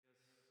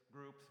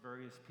groups,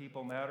 various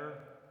people matter.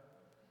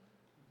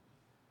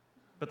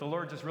 But the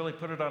Lord just really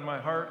put it on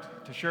my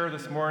heart to share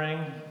this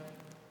morning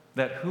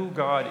that who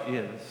God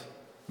is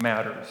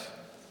matters.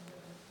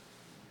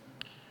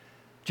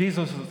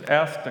 Jesus was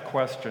asked a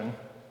question,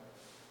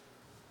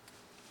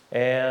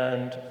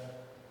 and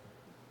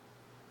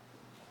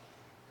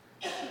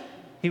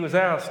he was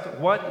asked,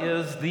 what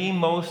is the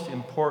most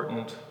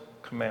important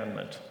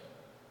commandment?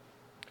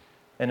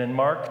 And in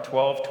Mark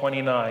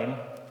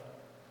 12:29,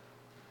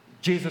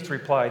 Jesus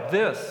replied,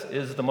 this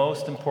is the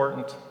most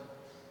important.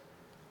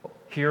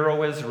 Hear,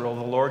 O Israel,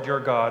 the Lord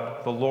your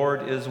God, the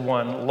Lord is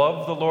one.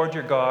 Love the Lord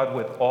your God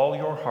with all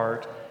your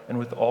heart and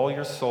with all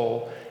your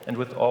soul and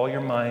with all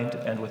your mind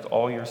and with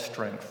all your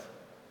strength.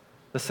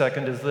 The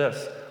second is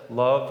this,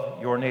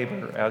 love your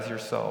neighbor as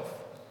yourself.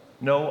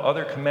 No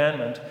other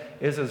commandment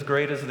is as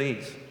great as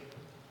these.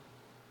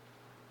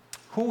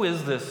 Who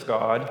is this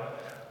God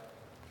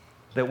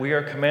that we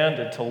are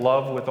commanded to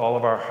love with all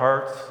of our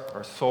hearts,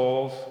 our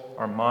souls,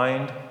 our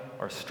mind,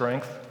 our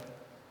strength?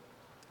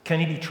 Can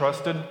he be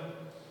trusted?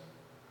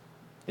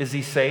 Is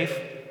he safe?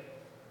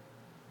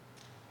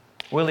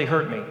 Will he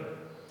hurt me?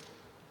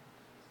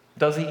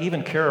 Does he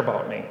even care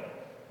about me?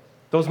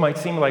 Those might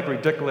seem like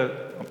ridiculous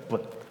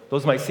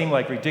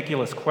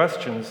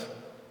questions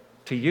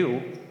to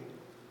you,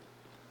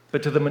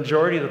 but to the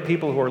majority of the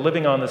people who are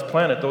living on this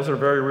planet, those are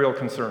very real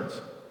concerns.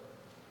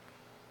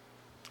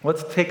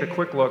 Let's take a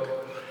quick look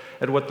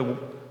at what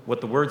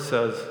the Word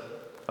says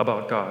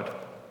about God.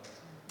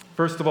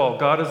 First of all,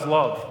 God is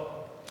love.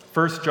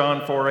 1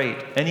 John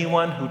 4:8,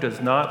 anyone who does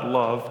not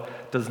love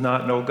does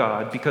not know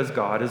God, because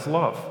God is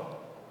love.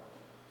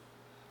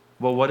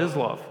 Well, what is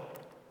love?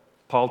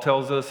 Paul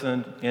tells us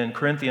in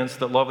Corinthians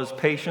that love is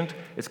patient,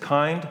 it's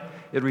kind,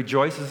 it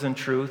rejoices in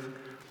truth,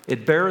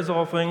 it bears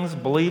all things,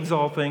 believes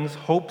all things,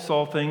 hopes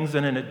all things,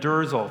 and it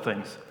endures all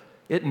things.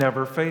 It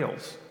never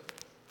fails.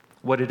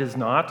 What it is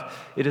not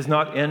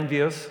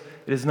envious,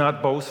 it is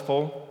not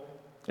boastful,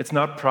 it's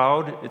not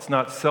proud, it's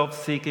not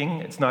self-seeking,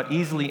 it's not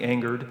easily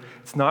angered,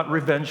 it's not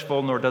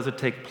revengeful, nor does it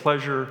take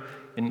pleasure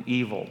in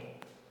evil.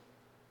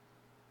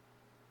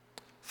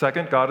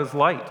 Second, God is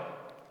light.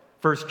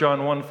 1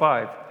 John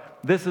 1:5,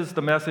 this is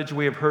the message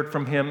we have heard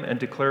from him and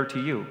declare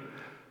to you,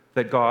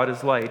 that God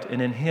is light,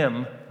 and in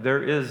him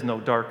there is no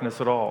darkness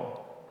at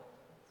all.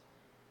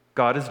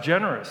 God is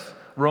generous.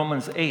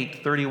 Romans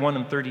 8:31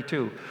 and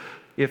 32.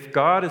 If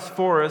God is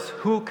for us,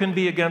 who can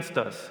be against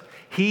us?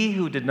 He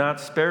who did not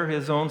spare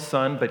his own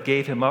son, but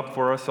gave him up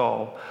for us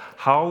all,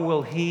 how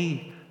will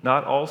he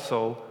not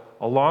also,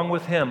 along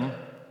with him,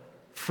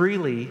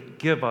 freely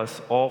give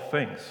us all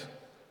things?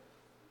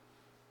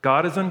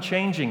 God is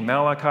unchanging.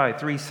 Malachi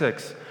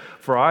 3:6.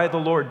 For I, the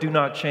Lord, do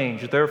not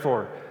change.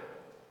 Therefore,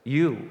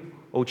 you,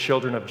 O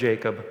children of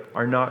Jacob,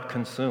 are not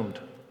consumed.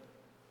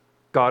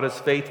 God is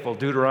faithful.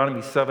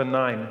 Deuteronomy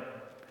 7:9.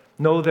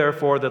 Know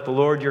therefore that the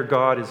Lord your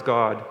God is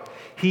God.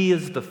 He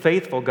is the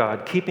faithful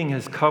God, keeping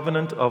his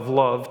covenant of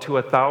love to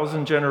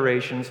 1,000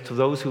 generations to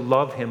those who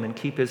love him and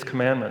keep his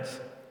commandments.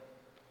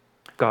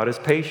 God is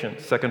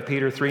patient. 2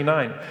 Peter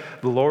 3:9.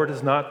 The Lord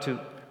is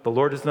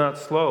not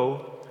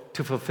slow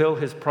to fulfill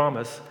his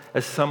promise,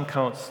 as some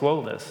count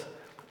slowness,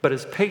 but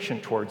is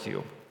patient towards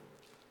you.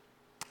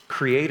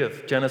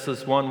 Creative.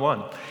 Genesis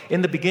 1:1.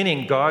 In the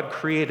beginning, God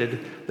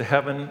created the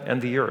heaven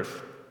and the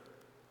earth.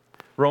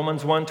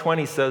 Romans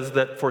 1:20 says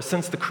that for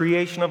since the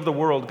creation of the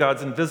world,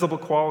 God's invisible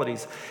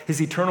qualities,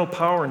 his eternal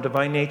power and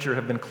divine nature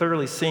have been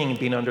clearly seen and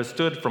being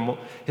understood from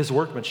his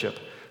workmanship,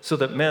 so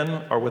that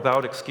men are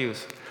without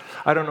excuse.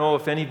 I don't know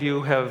if any of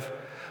you have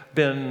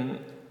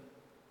been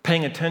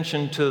paying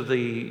attention to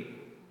the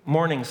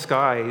morning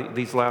sky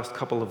these last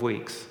couple of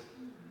weeks,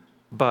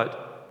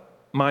 but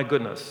my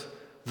goodness,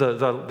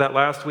 that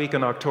last week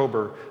in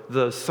October,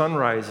 the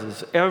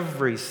sunrises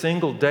every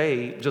single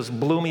day just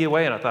blew me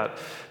away. And I thought,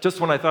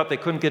 just when I thought they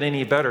couldn't get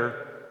any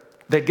better,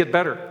 they'd get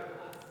better.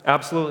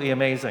 Absolutely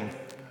amazing.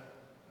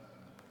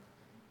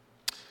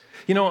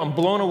 You know, I'm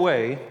blown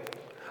away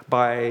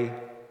by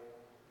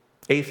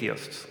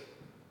atheists,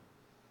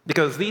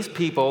 because these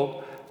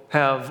people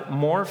have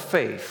more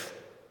faith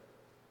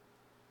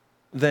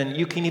than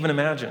you can even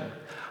imagine.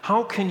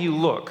 How can you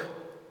look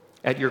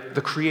at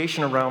the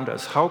creation around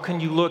us? How can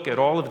you look at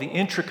all of the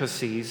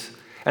intricacies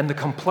and the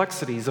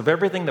complexities of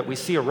everything that we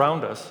see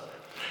around us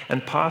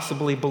and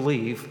possibly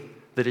believe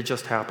that it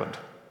just happened?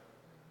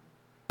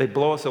 They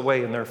blow us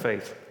away in their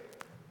faith.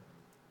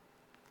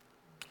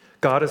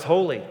 God is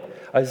holy.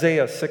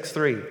 Isaiah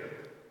 6:3.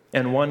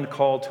 And one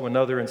called to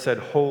another and said,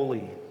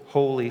 holy,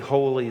 holy,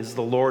 holy is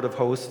the Lord of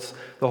hosts.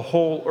 The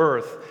whole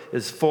earth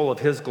is full of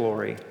his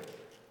glory.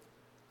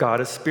 God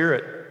is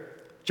spirit.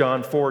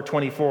 John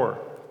 4:24.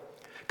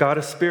 God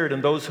is spirit,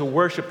 and those who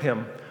worship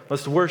him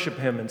must worship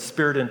him in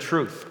spirit and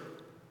truth.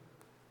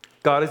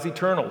 God is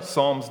eternal.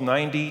 Psalms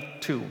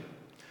 92.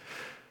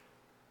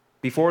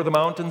 Before the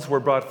mountains were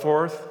brought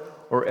forth,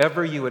 or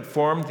ever you had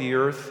formed the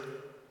earth,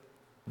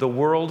 the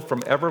world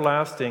from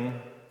everlasting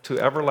to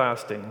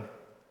everlasting,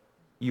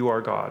 you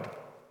are God.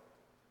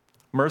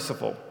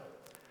 Merciful.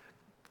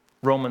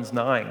 Romans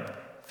 9.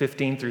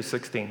 15 through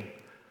 16.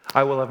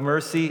 I will have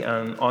mercy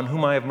on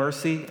whom I have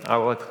mercy. I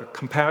will have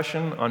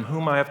compassion on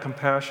whom I have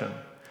compassion.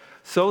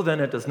 So then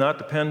it does not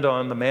depend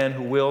on the man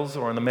who wills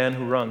or on the man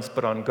who runs,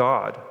 but on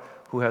God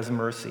who has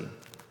mercy.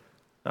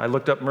 I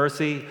looked up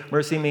mercy.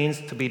 Mercy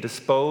means to be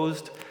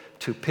disposed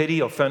to pity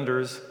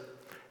offenders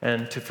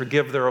and to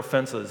forgive their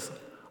offenses,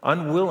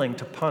 unwilling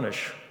to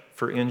punish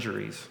for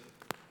injuries.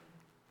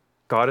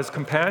 God is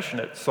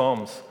compassionate,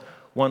 Psalms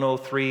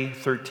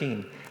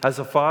 103:13. As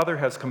a father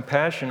has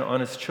compassion on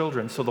his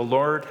children, so the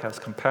Lord has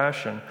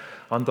compassion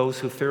on those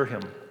who fear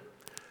him.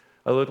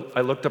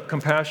 I looked up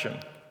compassion.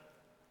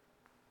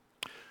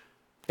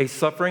 A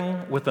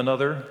suffering with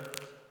another,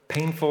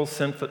 painful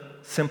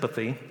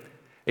sympathy,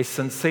 a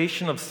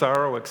sensation of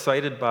sorrow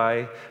excited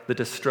by the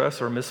distress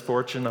or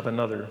misfortune of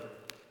another,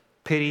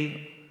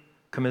 pity,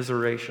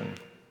 commiseration.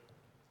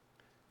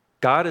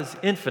 God is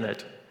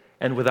infinite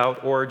and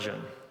without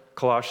origin,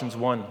 Colossians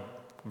 1,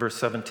 verse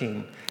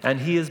 17. And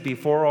he is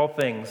before all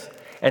things,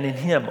 and in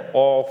him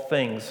all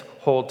things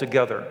hold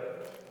together.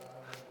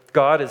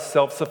 God is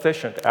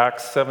self-sufficient,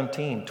 Acts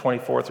 17,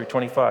 24 through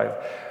 25.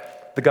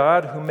 The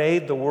God who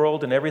made the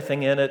world and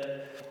everything in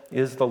it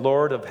is the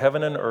Lord of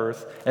heaven and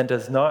earth, and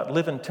does not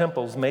live in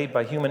temples made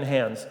by human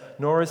hands,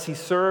 nor is he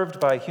served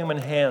by human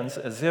hands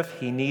as if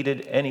he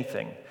needed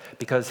anything,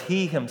 because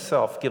he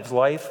himself gives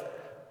life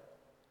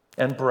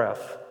and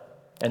breath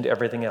and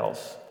everything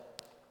else.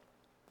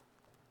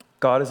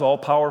 God is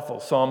all-powerful,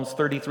 Psalms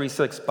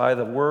 33:6. By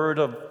the word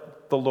of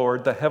the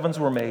Lord the heavens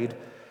were made,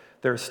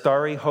 their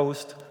starry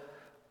host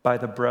by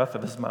the breath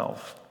of his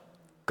mouth.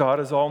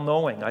 God is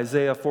all-knowing,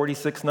 Isaiah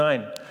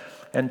 46:9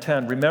 and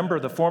 10. Remember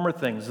the former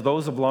things,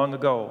 those of long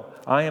ago.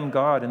 I am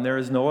God and there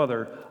is no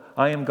other.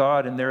 I am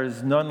God and there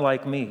is none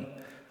like me.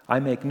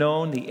 I make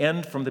known the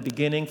end from the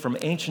beginning, from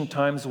ancient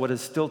times what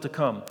is still to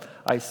come.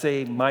 I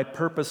say, my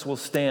purpose will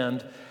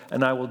stand,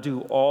 and I will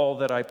do all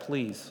that I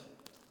please.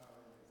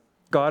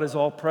 God is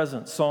all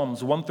present,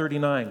 Psalms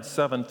 139,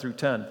 7 through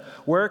 10.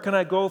 Where can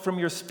I go from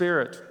your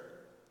spirit?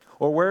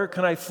 Or where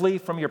can I flee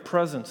from your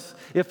presence?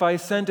 If I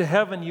ascend to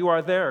heaven, you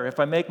are there. If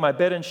I make my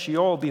bed in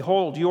Sheol,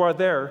 behold, you are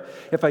there.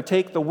 If I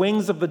take the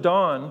wings of the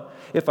dawn,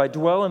 if I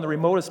dwell in the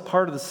remotest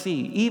part of the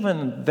sea,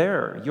 even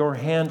there your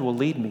hand will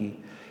lead me,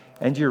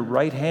 and your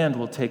right hand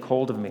will take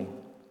hold of me.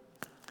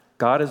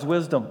 God is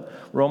wisdom,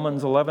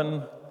 Romans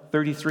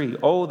 11:33.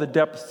 Oh, the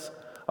depths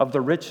of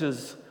the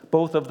riches,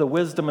 both of the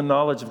wisdom and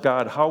knowledge of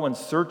God. How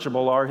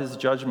unsearchable are his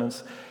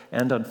judgments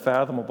and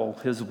unfathomable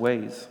his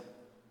ways.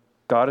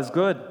 God is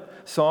good.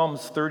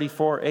 Psalms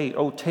 34:8.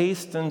 Oh,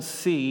 taste and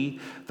see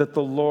that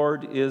the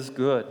Lord is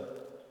good.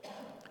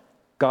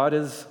 God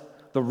is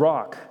the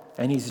rock,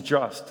 and he's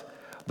just.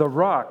 The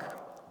rock,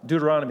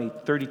 Deuteronomy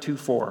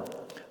 32:4.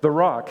 The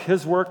rock,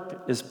 his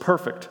work is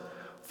perfect,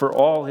 for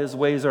all his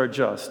ways are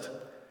just.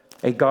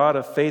 A God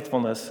of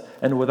faithfulness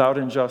and without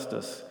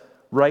injustice.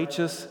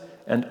 Righteous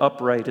and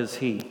upright is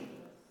he.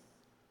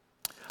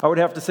 I would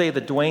have to say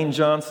that Dwayne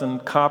Johnson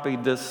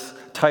copied this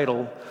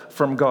title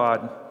from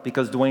God,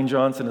 because Dwayne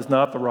Johnson is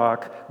not the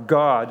rock.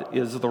 God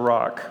is the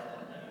rock.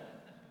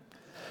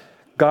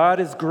 God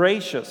is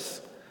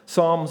gracious.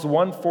 Psalms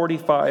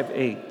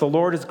 145:8. The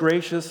Lord is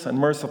gracious and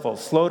merciful,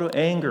 slow to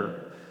anger,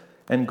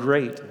 and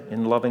great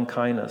in loving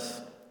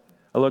kindness.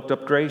 I looked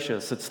up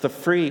gracious. It's the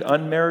free,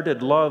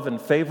 unmerited love and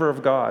favor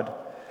of God,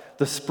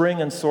 the spring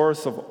and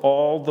source of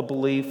all the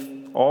belief,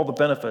 all the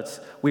benefits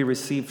we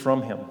receive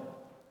from him.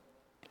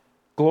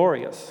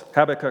 Glorious,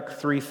 Habakkuk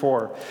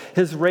 3:4.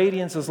 His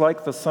radiance is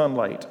like the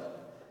sunlight.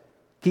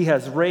 He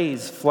has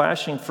rays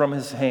flashing from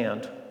his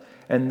hand,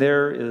 and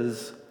there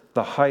is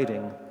the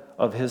hiding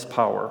of his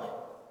power.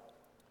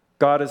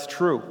 God is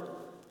true.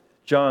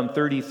 John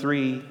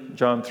 3:33.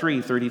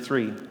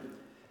 He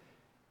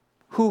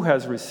who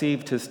has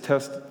received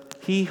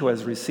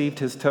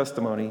his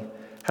testimony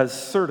has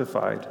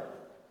certified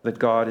that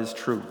God is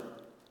true.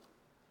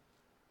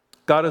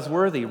 God is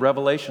worthy,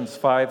 Revelations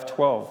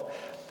 5:12.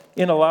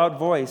 In a loud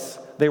voice,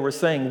 they were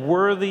saying,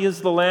 worthy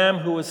is the Lamb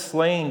who was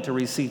slain to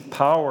receive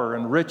power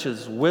and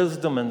riches,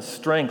 wisdom and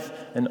strength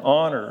and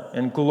honor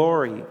and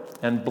glory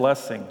and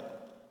blessing.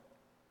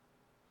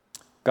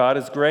 God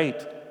is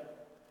great.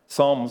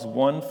 Psalms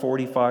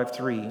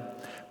 145:3.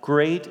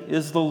 Great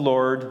is the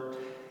Lord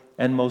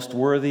and most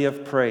worthy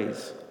of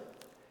praise.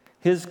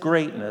 His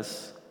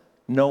greatness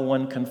no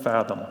one can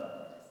fathom.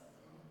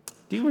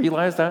 Do you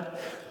realize that?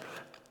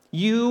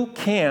 You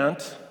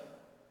can't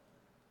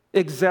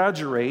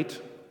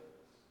exaggerate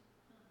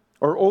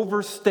or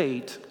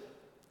overstate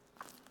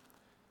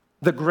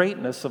the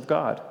greatness of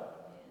God.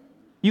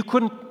 You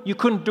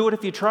couldn't do it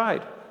if you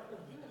tried.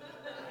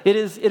 It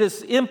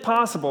is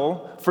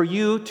impossible for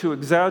you to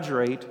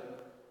exaggerate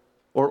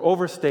or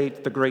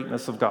overstate the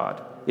greatness of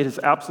God. It is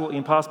absolutely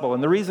impossible.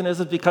 And the reason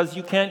is because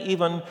you can't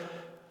even,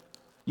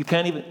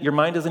 your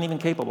mind isn't even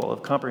capable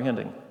of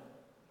comprehending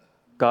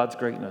God's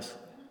greatness.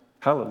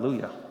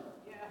 Hallelujah.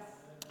 Yes.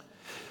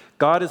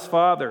 God is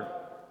Father.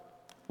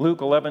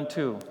 Luke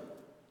 11:2.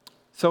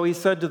 So he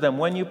said to them,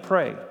 when you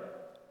pray,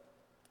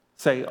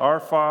 say, Our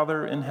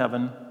Father in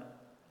heaven,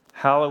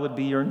 hallowed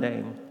be your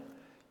name.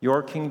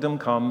 Your kingdom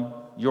come,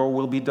 your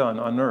will be done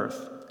on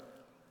earth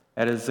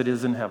as it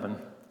is in heaven.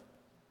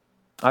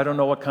 I don't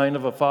know what kind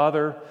of a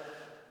father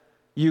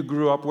you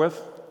grew up with.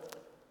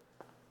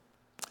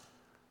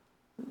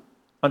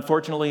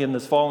 Unfortunately, in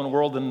this fallen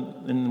world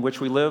in which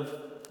we live,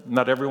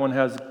 not everyone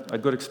has a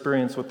good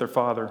experience with their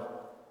father.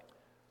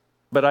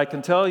 But I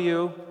can tell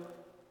you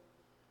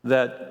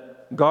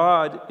that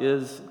God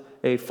is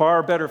a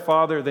far better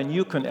father than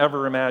you can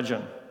ever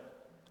imagine.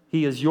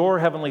 He is your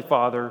heavenly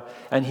Father,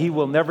 and He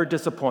will never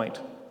disappoint.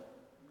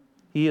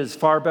 He is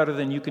far better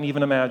than you can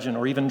even imagine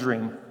or even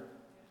dream.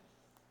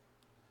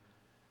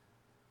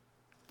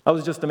 I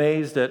was just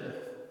amazed at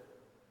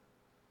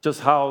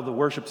just how the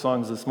worship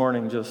songs this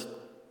morning just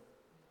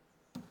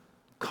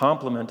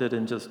complimented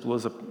and just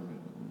was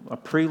a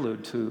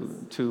prelude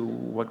to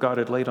what God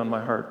had laid on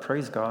my heart.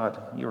 Praise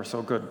God, you are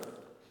so good.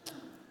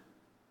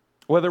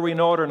 Whether we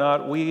know it or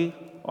not, we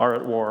are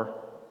at war.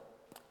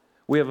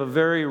 We have a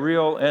very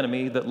real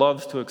enemy that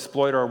loves to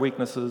exploit our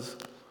weaknesses,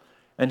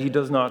 and he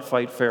does not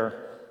fight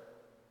fair.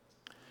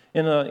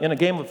 In a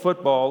game of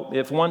football,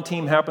 if one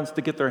team happens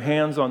to get their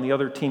hands on the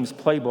other team's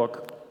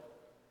playbook,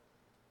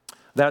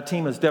 that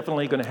team is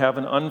definitely going to have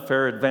an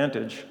unfair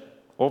advantage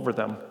over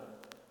them.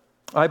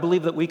 I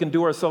believe that we can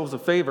do ourselves a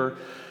favor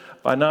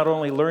by not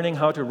only learning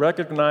how to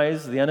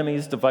recognize the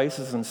enemy's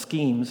devices and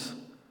schemes,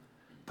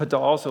 but to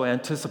also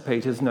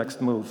anticipate his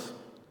next moves.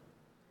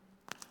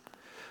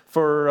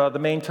 For the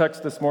main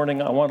text this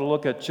morning, I want to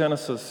look at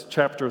Genesis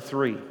chapter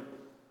 3.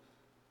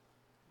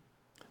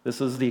 This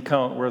is the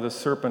account where the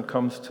serpent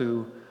comes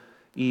to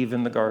Eve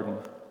in the garden.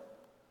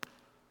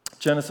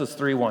 Genesis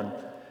 3:1.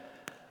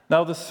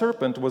 Now the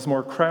serpent was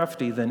more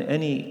crafty than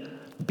any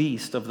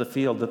beast of the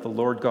field that the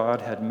Lord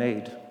God had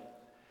made.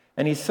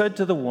 And he said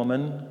to the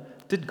woman,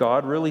 "Did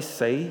God really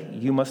say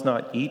you must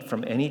not eat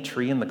from any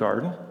tree in the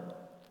garden?"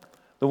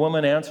 The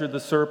woman answered the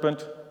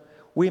serpent,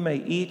 "We may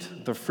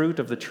eat the fruit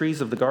of the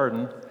trees of the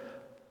garden,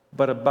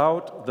 but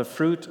about the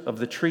fruit of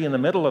the tree in the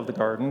middle of the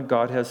garden,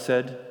 God has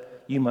said,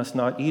 you must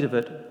not eat of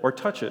it or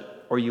touch it,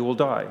 or you will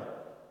die."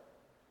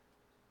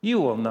 "You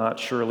will not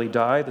surely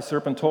die," the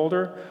serpent told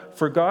her,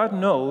 "for God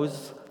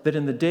knows that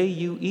in the day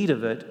you eat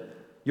of it,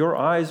 your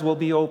eyes will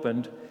be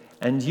opened,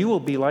 and you will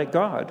be like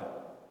God,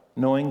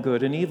 knowing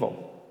good and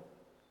evil."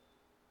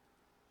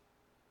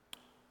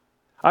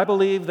 I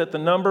believe that the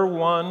number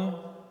one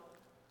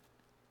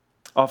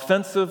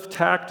offensive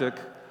tactic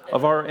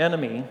of our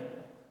enemy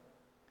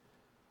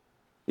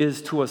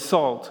is to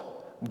assault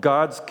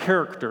God's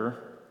character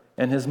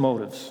and his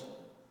motives.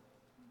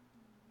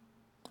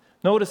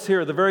 Notice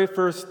here, the very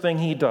first thing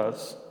he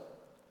does,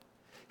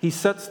 he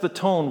sets the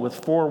tone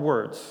with 4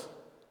 words.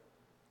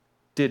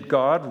 Did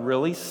God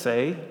really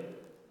say?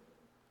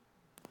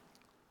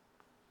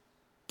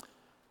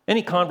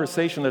 Any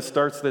conversation that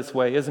starts this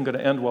way isn't going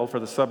to end well for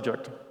the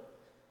subject.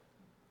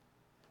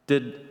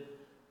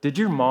 Did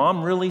your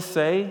mom really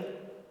say?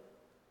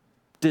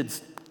 Did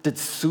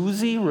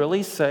Susie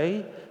really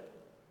say?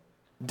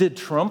 Did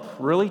Trump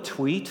really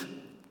tweet?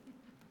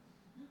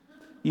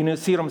 You know,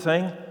 see what I'm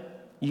saying?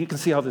 You can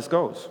see how this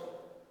goes.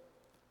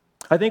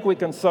 I think we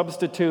can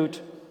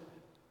substitute,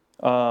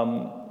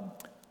 "Are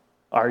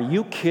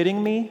you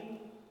kidding me?"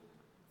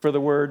 for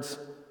the words,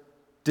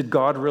 "Did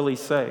God really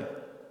say?"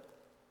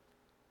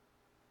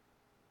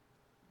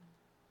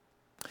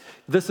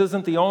 This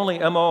isn't the only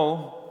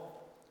MO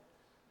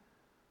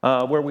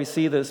where we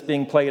see this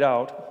being played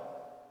out.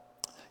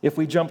 If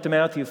we jump to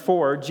Matthew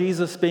 4,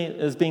 Jesus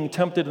is being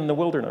tempted in the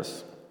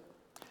wilderness.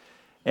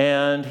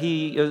 And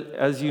he,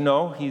 as you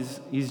know,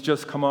 he's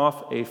just come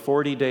off a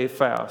 40-day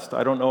fast.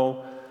 I don't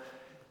know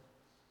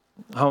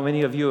how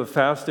many of you have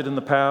fasted in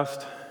the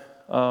past.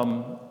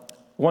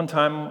 One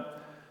time,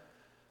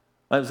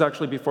 it was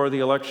actually before the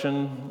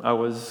election, I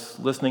was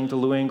listening to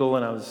Lou Engle,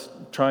 and I was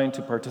trying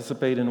to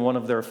participate in one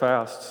of their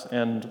fasts.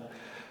 And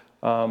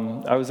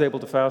I was able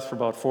to fast for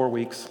about 4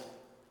 weeks.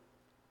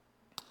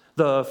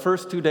 The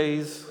first 2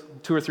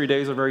 or 3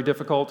 days are very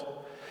difficult,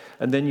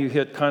 and then you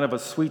hit kind of a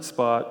sweet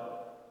spot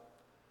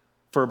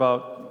for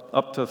about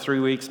up to 3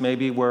 weeks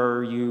maybe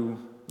where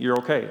you're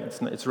okay.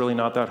 It's really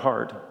not that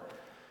hard.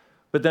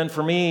 But then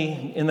for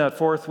me, in that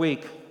 4th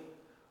week,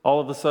 all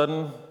of a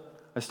sudden,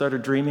 I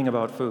started dreaming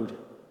about food.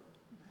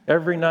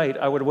 Every night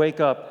I would wake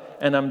up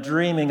and I'm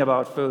dreaming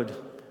about food.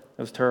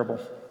 It was terrible.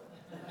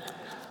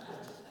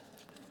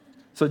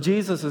 So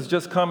Jesus is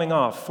just coming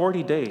off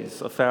 40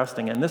 days of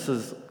fasting, and this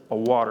is a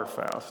water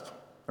fast.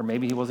 Or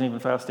maybe he wasn't even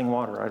fasting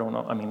water. I don't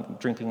know. I mean,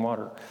 drinking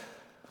water.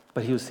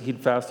 But he'd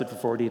fasted for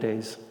 40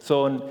 days.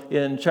 So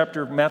in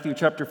Matthew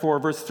chapter 4,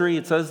 verse 3,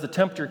 it says, the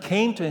tempter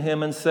came to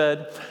him and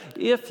said,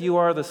 "If you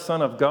are the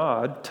Son of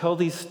God, tell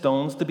these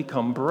stones to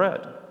become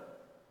bread."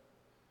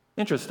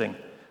 Interesting.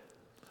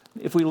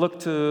 If we look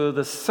to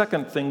the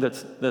second thing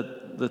that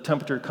the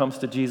tempter comes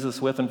to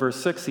Jesus with in verse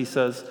 6, he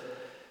says,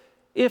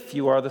 "If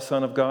you are the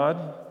Son of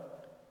God,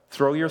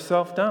 throw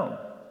yourself down."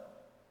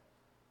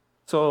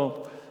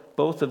 So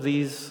both of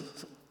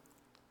these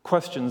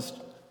questions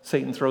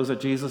Satan throws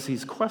at Jesus,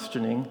 he's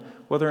questioning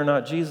whether or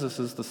not Jesus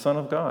is the Son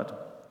of God.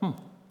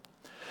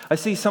 I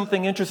see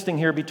something interesting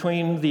here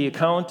between the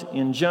account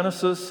in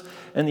Genesis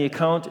and the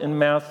account in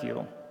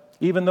Matthew.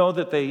 Even though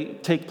that they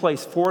take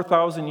place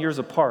 4,000 years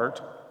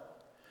apart,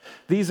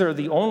 these are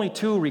the only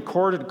two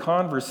recorded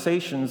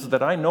conversations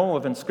that I know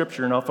of in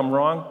Scripture. Now, if I'm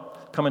wrong,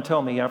 come and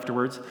tell me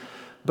afterwards.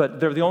 But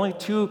they're the only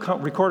two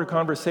recorded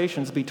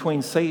conversations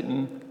between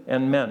Satan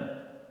and men,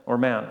 or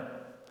man.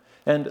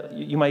 And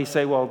you might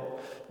say, well,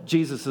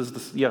 Jesus is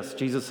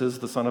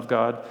the Son of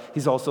God.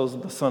 He's also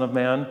the Son of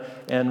Man.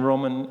 And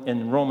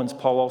in Romans,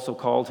 Paul also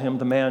called him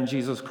the man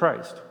Jesus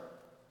Christ.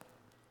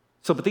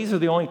 But these are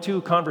the only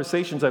two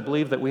conversations, I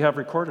believe, that we have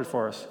recorded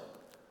for us.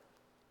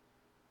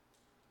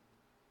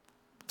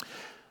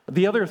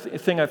 The other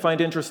thing I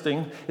find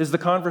interesting is the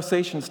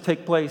conversations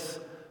take place,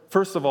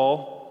 first of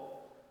all,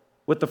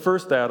 with the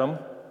first Adam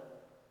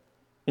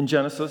in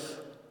Genesis,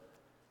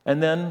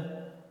 and then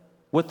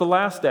with the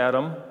last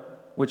Adam,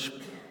 which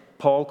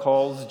Paul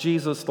calls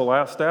Jesus the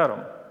last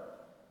Adam.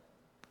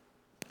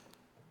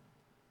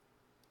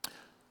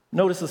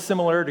 Notice the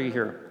similarity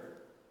here.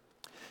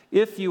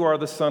 If you are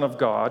the Son of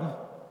God,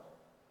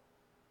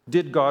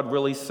 did God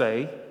really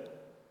say?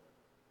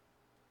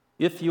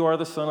 If you are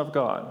the Son of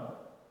God,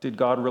 did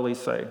God really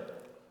say?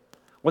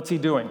 What's he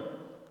doing?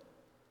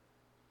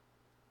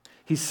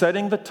 He's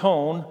setting the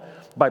tone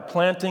by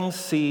planting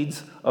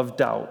seeds of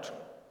doubt.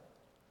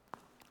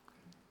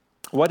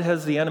 What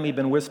has the enemy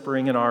been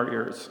whispering in our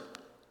ears?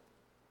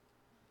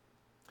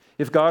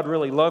 If God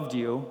really loved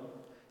you,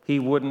 he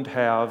wouldn't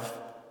have.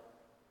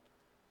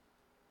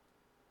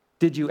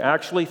 Did you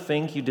actually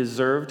think you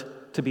deserved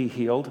to be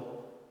healed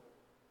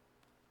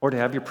or to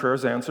have your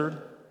prayers answered?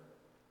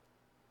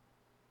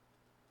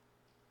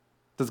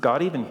 Does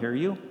God even hear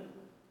you?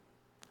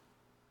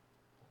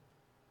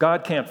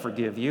 God can't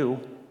forgive you.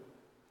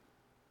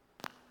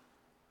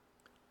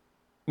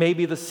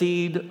 Maybe the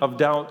seed of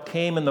doubt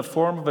came in the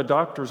form of a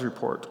doctor's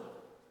report.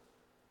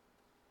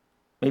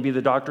 Maybe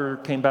the doctor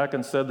came back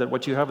and said that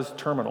what you have is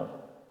terminal.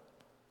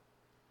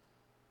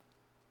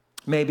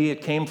 Maybe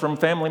it came from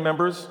family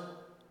members,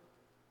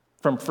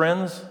 from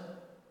friends,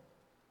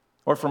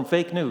 or from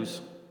fake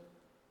news.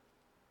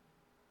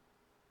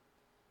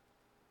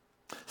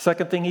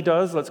 Second thing he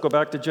does, let's go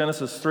back to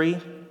Genesis 3.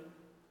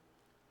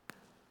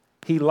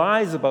 He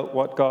lies about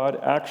what God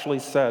actually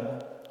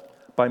said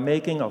by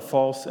making a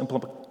false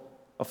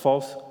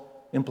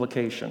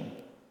implication.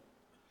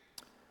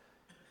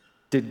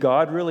 Did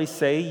God really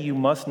say you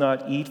must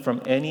not eat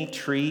from any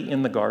tree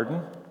in the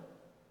garden?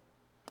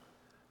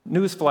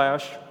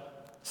 Newsflash,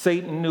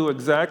 Satan knew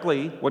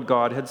exactly what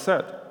God had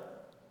said.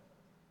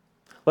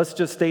 Let's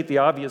just state the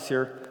obvious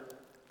here,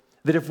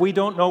 that if we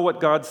don't know what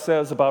God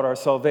says about our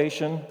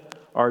salvation,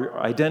 our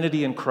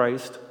identity in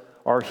Christ,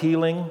 our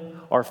healing,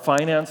 our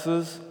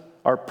finances,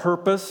 our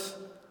purpose,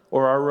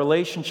 or our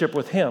relationship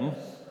with Him,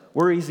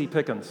 we're easy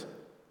pickings.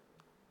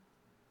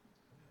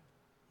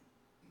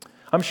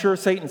 I'm sure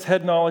Satan's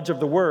head knowledge of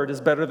the Word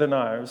is better than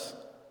ours,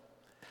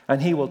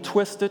 and he will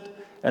twist it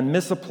and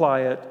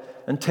misapply it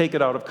and take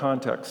it out of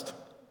context.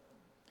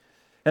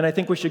 And I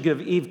think we should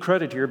give Eve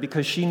credit here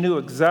because she knew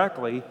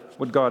exactly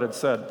what God had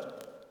said.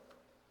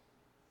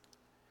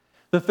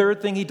 The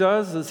third thing he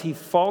does is he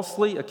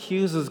falsely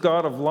accuses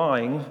God of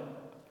lying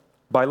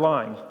by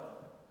lying.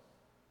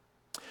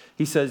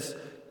 He says,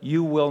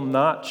 "You will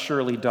not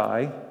surely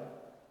die."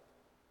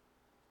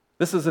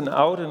 This is an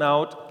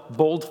out-and-out,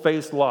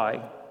 bold-faced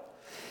lie.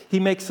 He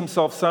makes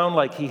himself sound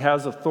like he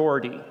has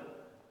authority.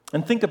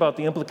 And think about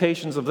the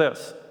implications of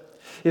this.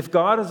 If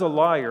God is a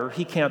liar,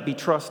 he can't be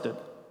trusted.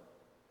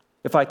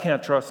 If I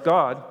can't trust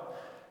God,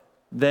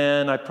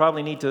 then I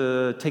probably need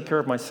to take care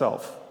of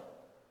myself.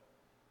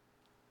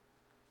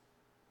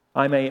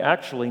 I may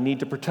actually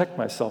need to protect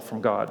myself from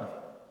God.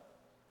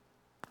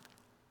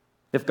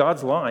 If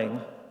God's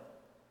lying,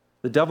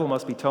 the devil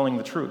must be telling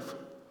the truth.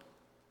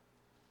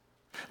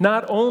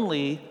 Not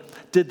only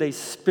did they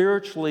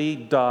spiritually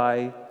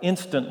die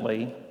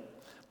instantly,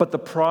 but the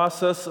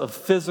process of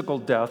physical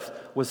death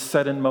was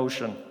set in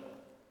motion.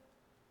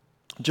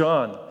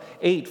 John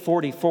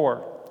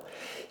 8:44.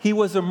 He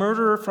was a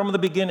murderer from the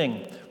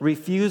beginning,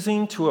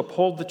 refusing to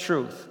uphold the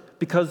truth,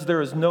 because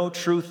there is no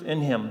truth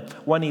in him.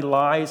 When he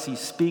lies, he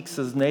speaks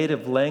his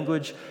native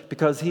language,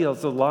 because he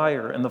is a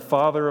liar and the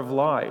father of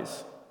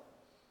lies.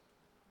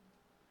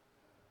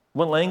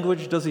 What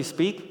language does he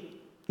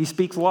speak? He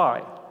speaks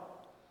lie.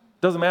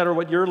 Doesn't matter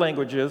what your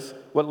language is,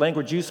 what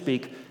language you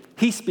speak,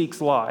 he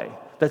speaks lie.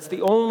 That's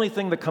the only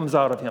thing that comes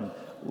out of him,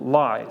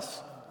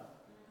 lies.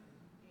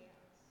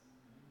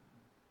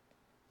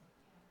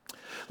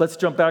 Let's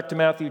jump back to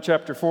Matthew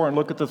chapter 4 and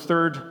look at the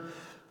third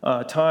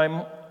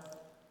time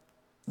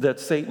that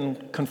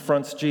Satan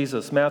confronts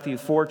Jesus. Matthew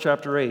 4,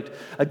 chapter 8.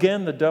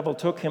 Again, the devil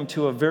took him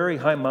to a very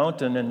high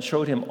mountain and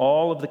showed him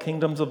all of the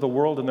kingdoms of the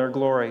world and their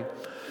glory.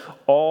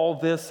 "All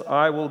this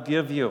I will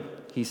give you,"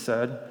 he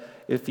said,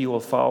 "if you will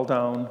fall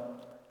down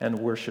and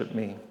worship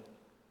me."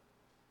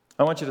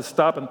 I want you to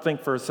stop and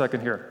think for a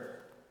second here.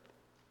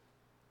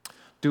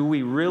 Do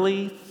we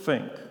really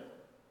think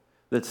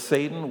that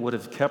Satan would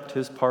have kept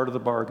his part of the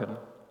bargain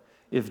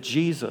if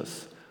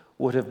Jesus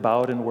would have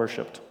bowed and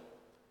worshiped.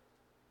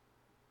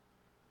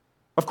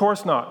 Of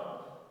course not.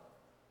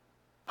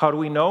 How do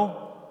we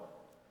know?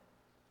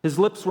 His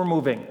lips were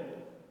moving.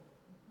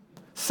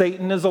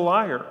 Satan is a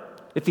liar.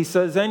 If he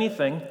says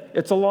anything,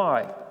 it's a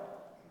lie.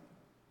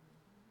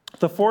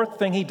 The fourth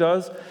thing he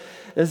does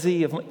is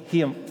he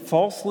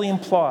falsely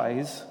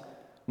implies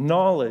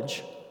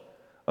knowledge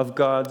of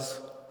God's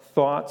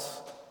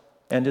thoughts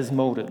and his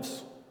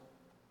motives.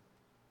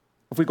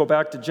 If we go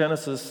back to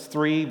Genesis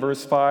 3,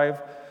 verse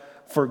 5,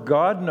 for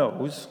God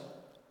knows,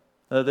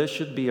 this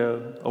should be a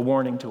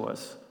warning to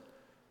us.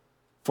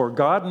 For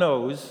God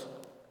knows,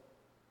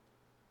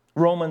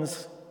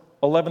 Romans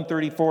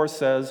 11:34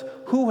 says,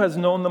 who has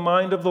known the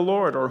mind of the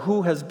Lord, or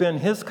who has been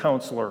his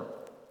counselor?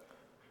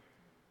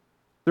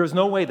 There's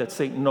no way that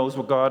Satan knows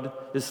what God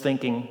is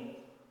thinking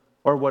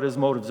or what his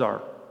motives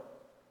are.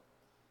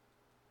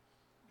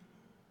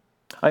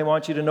 I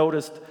want you to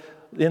notice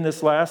in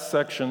this last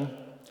section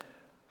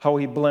how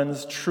he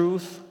blends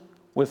truth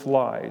with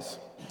lies.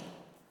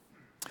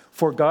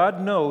 For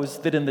God knows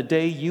that in the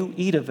day you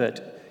eat of it,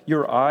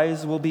 your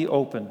eyes will be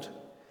opened,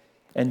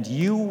 and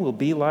you will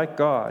be like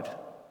God,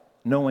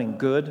 knowing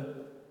good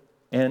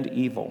and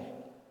evil.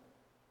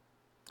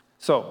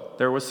 So,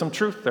 there was some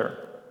truth there.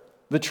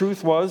 The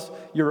truth was,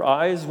 your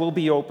eyes will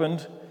be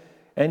opened,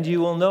 and you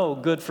will know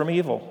good from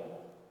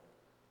evil.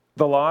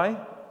 The lie,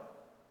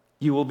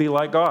 you will be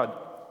like God.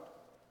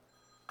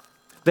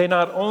 They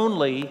not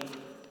only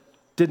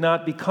did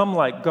not become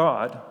like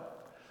God,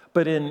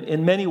 but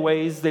in many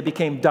ways they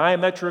became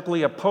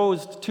diametrically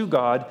opposed to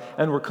God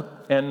and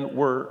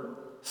were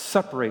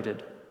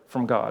separated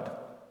from God.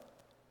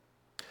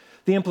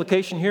 The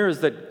implication here is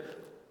that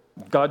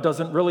God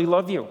doesn't really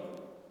love you,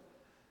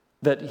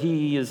 that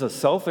he is a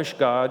selfish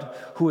God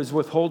who is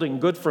withholding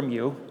good from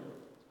you,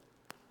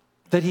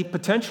 that he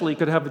potentially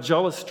could have a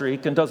jealous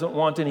streak and doesn't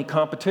want any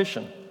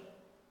competition.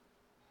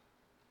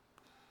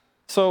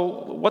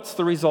 So, what's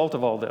the result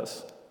of all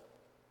this?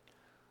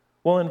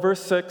 Well, in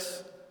verse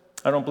 6,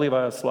 I don't believe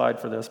I have a slide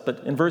for this, but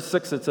in verse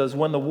 6 it says,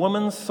 when the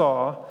woman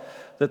saw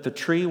that the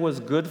tree was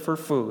good for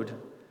food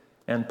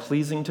and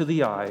pleasing to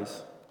the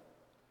eyes,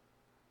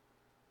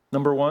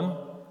 number one,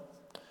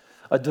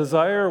 a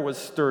desire was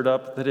stirred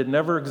up that had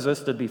never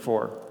existed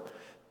before.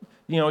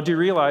 Do you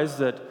realize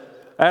that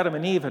Adam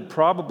and Eve had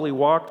probably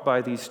walked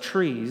by these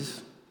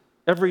trees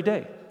every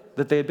day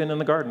that they had been in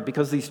the garden,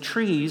 because these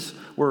trees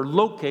were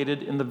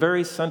located in the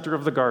very center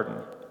of the garden.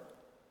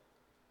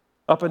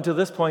 Up until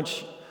this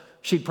point,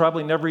 she'd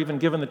probably never even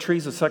given the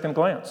trees a second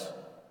glance.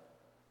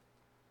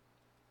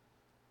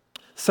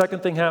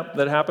 Second thing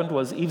that happened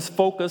was Eve's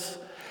focus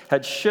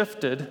had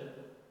shifted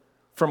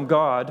from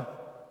God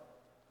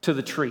to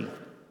the tree.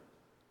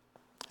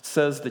 It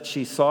says that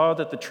she saw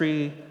that the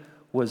tree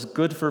was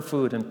good for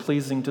food and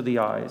pleasing to the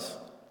eyes.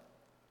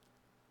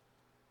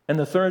 And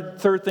the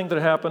third thing that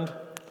happened,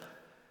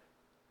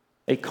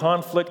 a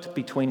conflict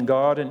between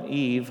God and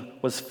Eve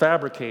was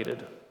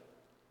fabricated.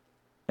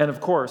 And of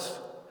course,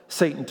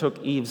 Satan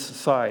took Eve's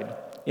side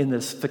in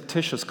this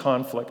fictitious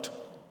conflict.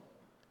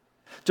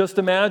 Just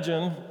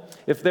imagine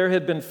if there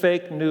had been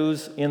fake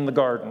news in the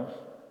garden.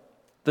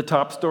 The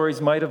top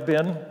stories might have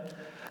been,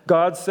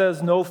 God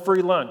says no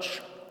free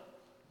lunch.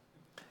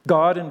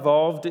 God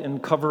involved in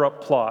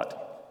cover-up plot.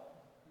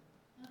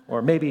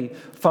 Or maybe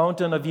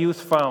fountain of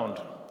youth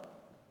found.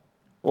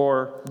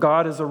 Or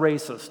God is a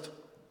racist.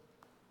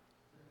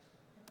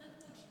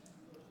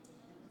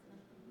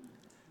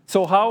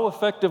 So how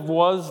effective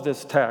was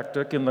this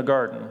tactic in the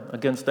garden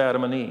against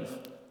Adam and Eve?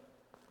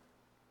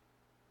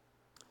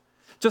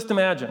 Just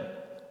imagine.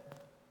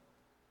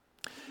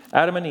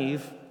 Adam and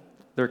Eve,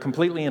 they're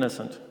completely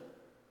innocent.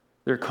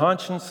 Their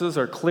consciences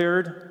are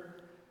cleared.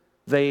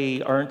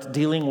 They aren't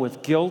dealing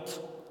with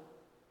guilt.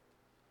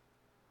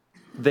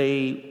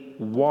 They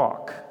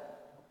walk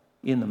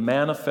in the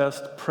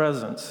manifest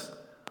presence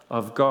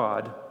of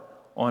God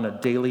on a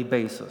daily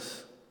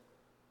basis.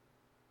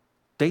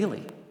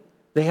 Daily.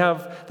 They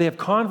have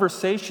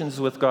conversations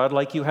with God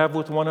like you have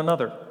with one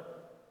another.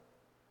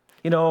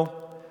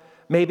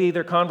 Maybe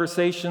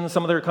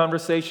some of their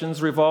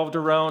conversations revolved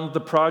around the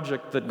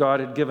project that God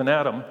had given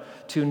Adam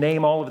to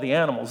name all of the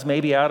animals.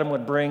 Maybe Adam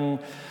would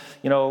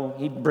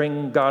he'd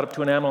bring God up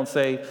to an animal and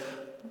say,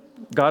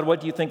 God,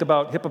 what do you think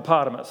about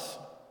hippopotamus?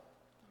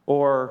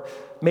 Or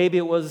maybe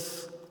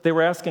they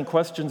were asking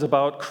questions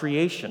about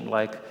creation,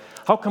 like,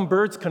 how come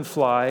birds can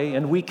fly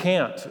and we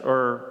can't?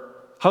 Or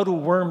how do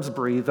worms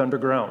breathe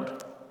underground?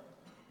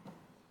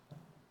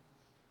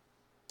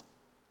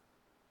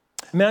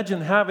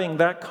 Imagine having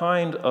that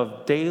kind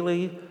of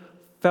daily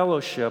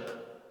fellowship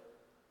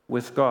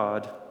with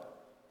God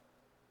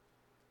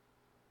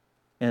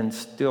and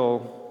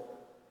still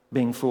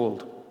being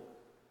fooled.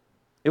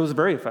 It was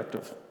very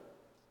effective.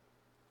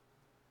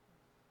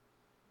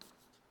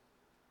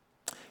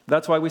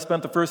 That's why we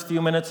spent the first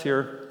few minutes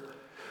here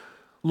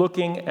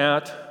looking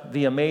at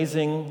the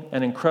amazing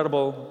and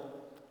incredible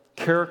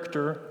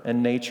character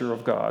and nature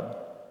of God.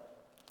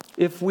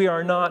 If we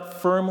are not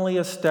firmly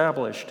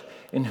established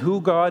in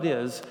who God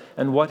is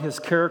and what his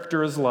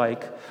character is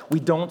like, we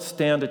don't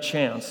stand a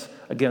chance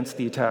against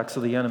the attacks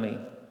of the enemy.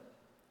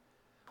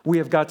 We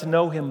have got to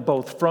know him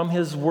both from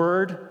his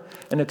word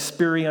and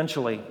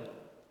experientially.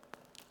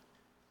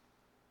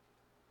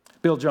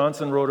 Bill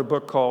Johnson wrote a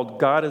book called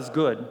God is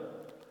Good.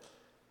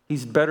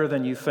 He's better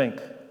than you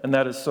think, and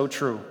that is so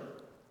true.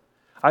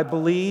 I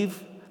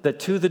believe that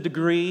to the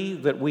degree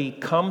that we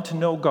come to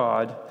know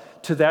God,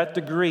 to that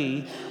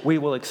degree we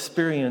will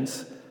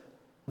experience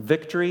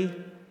victory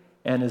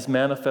and his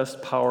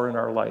manifest power in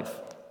our life.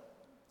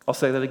 I'll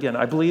say that again.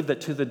 I believe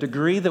that to the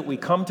degree that we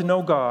come to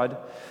know God,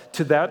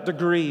 to that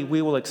degree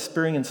we will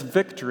experience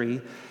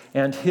victory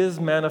and his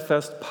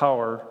manifest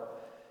power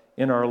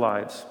in our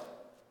lives.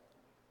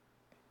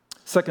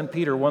 2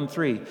 Peter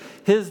 1:3,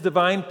 his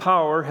divine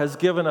power has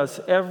given us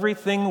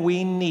everything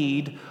we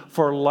need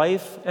for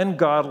life and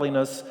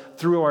godliness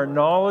through our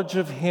knowledge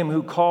of him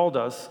who called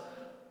us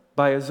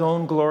by his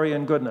own glory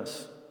and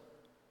goodness.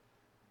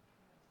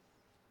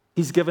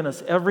 He's given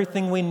us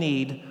everything we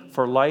need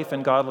for life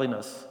and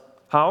godliness.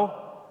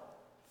 How?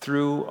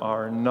 Through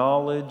our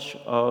knowledge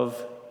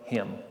of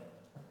him.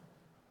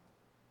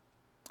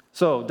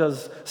 So,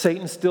 does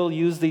Satan still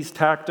use these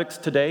tactics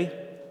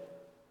today?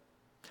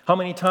 How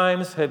many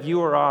times have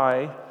you or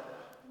I,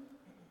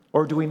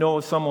 or do we know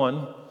of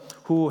someone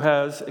who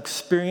has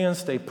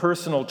experienced a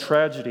personal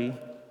tragedy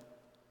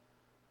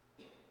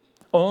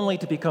only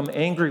to become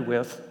angry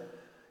with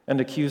and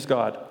accuse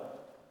God?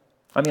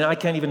 I mean, I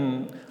can't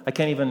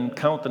even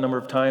count the number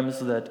of times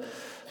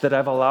that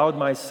I've allowed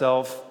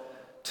myself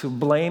to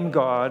blame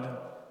God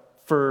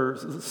for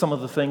some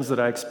of the things that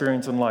I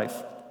experience in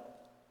life.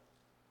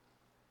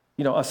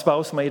 You know, a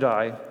spouse may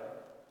die,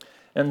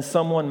 and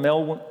someone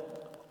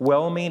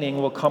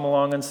well-meaning will come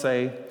along and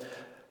say,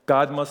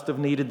 God must have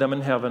needed them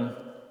in heaven.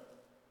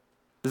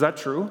 Is that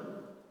true?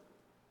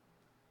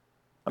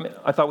 I mean,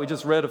 I thought we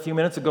just read a few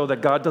minutes ago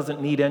that God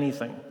doesn't need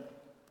anything.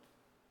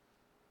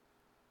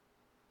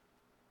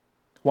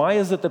 Why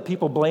is it that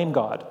people blame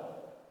God?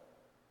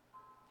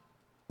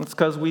 It's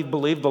because we've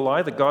believed the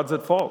lie that God's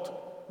at fault.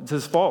 It's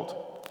his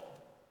fault.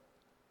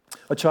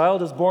 A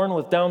child is born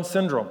with Down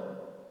syndrome.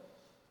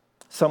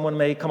 Someone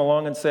may come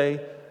along and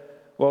say,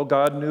 well,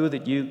 God knew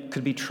that you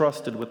could be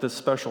trusted with this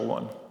special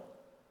one.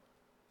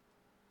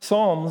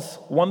 Psalms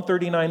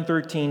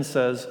 139:13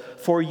 says,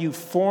 for you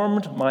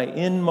formed my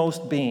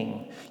inmost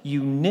being.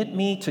 You knit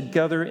me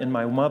together in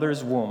my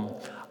mother's womb.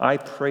 I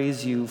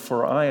praise you,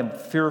 for I am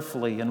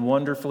fearfully and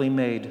wonderfully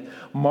made.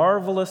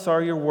 Marvelous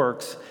are your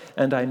works,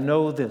 and I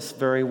know this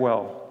very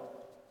well.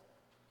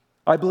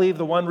 I believe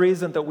the one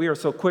reason that we are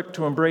so quick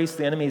to embrace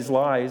the enemy's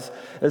lies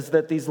is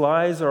that these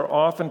lies are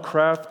often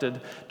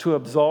crafted to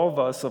absolve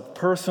us of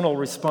personal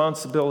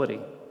responsibility.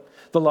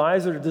 The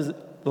lies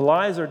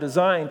are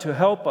designed to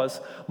help us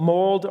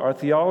mold our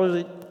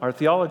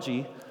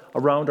theology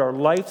around our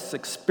life's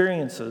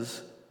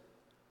experiences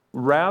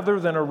rather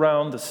than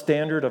around the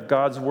standard of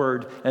God's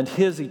word and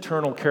his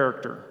eternal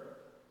character.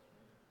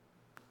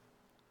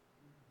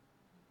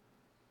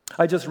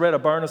 I just read a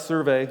Barna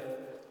survey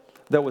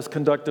that was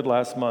conducted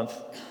last month,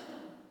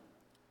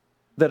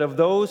 that of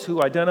those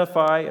who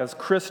identify as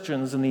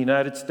Christians in the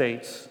United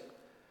States,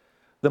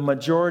 the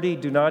majority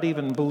do not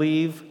even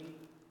believe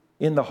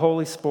in the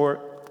Holy Spirit.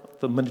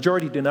 The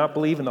majority do not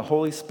believe in the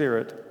Holy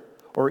Spirit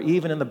or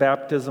even in the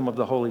baptism of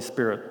the Holy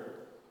Spirit.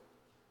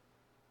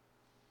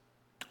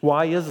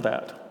 Why is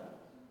that?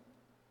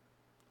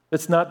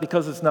 It's not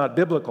because it's not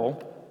biblical,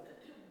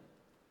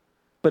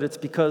 but it's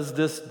because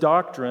this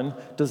doctrine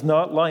does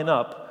not line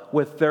up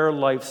with their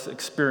life's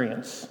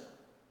experience.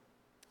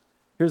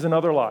 Here's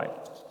another lie.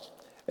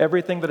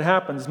 Everything that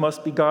happens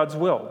must be God's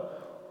will,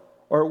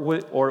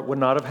 or it would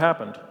not have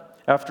happened.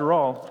 After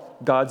all,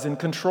 God's in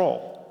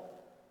control.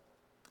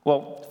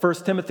 Well, 1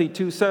 Timothy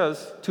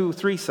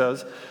 2:3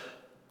 says,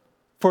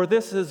 for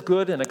this is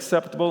good and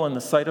acceptable in the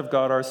sight of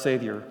God our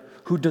Savior,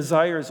 who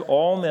desires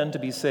all men to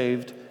be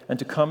saved and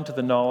to come to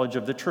the knowledge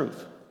of the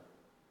truth.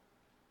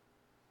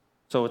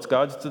 So it's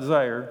God's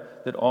desire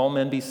that all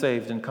men be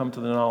saved and come to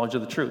the knowledge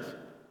of the truth.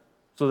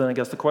 So then I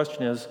guess the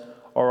question is,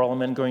 are all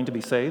men going to be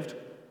saved?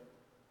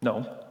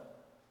 No.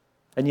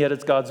 And yet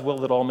it's God's will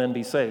that all men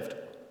be saved.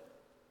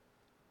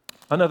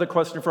 Another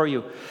question for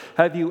you.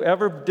 Have you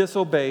ever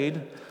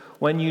disobeyed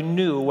when you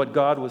knew what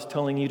God was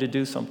telling you to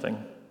do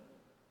something?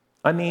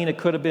 I mean, it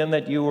could have been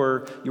that you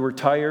were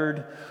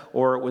tired,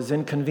 or it was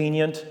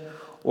inconvenient,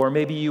 or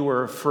maybe you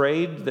were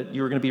afraid that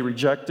you were going to be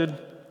rejected.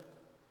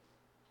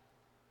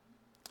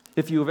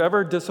 If you've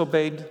ever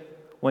disobeyed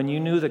when you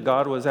knew that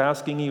God was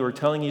asking you or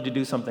telling you to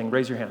do something,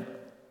 raise your hand.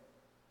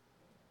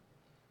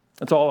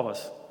 That's all of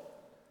us.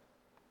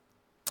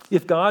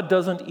 If God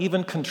doesn't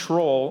even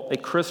control a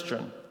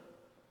Christian,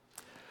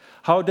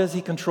 how does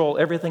he control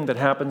everything that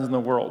happens in the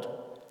world?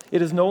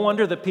 It is no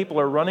wonder that people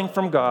are running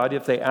from God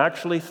if they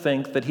actually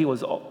think that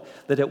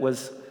it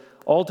was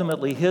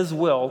ultimately his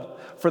will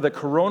for the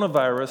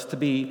coronavirus to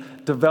be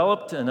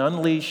developed and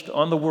unleashed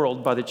on the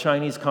world by the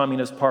Chinese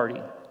Communist Party.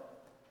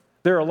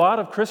 There are a lot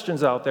of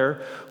Christians out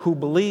there who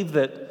believe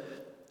that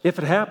if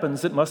it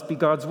happens, it must be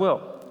God's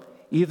will,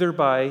 either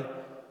by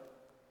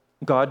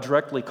God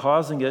directly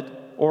causing it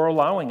or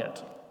allowing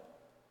it.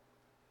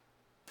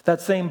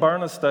 That same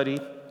Barna study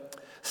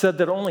said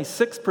that only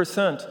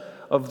 6%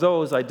 of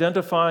those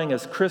identifying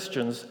as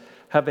Christians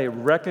have a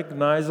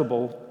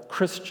recognizable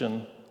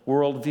Christian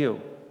worldview.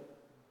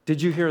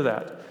 Did you hear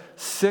that?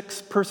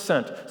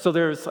 6%.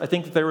 So I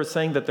think they were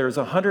saying that there's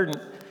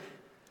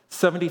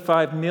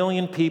 175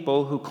 million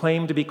people who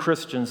claim to be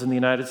Christians in the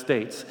United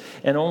States,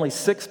 and only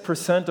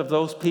 6% of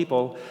those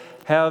people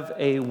have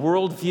a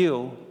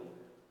worldview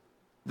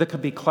that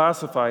could be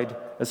classified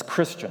as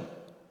Christian.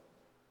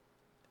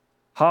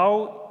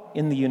 How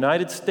in the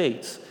United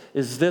States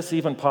is this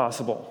even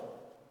possible?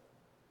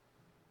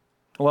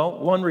 Well,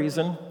 one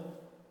reason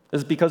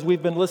is because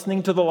we've been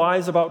listening to the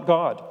lies about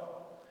God,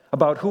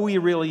 about who He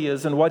really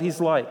is and what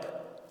He's like.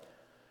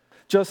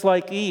 Just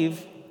like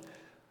Eve,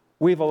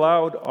 we've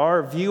allowed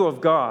our view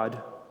of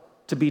God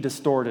to be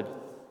distorted.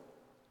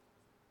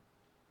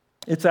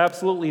 It's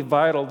absolutely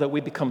vital that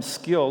we become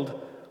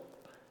skilled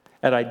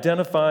at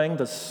identifying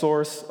the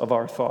source of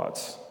our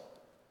thoughts.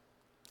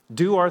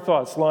 Do our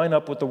thoughts line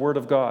up with the Word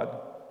of God?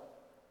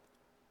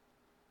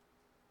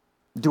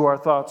 Do our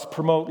thoughts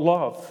promote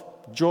love,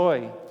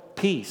 joy,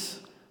 peace,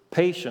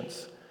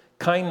 patience,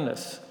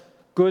 kindness,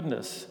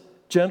 goodness,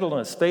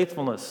 gentleness,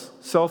 faithfulness,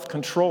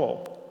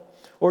 self-control?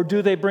 Or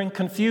do they bring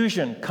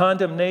confusion,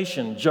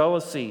 condemnation,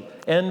 jealousy,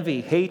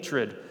 envy,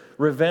 hatred,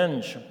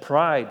 revenge,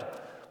 pride,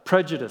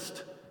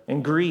 prejudice,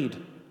 and greed?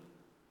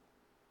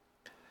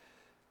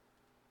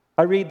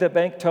 I read that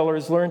bank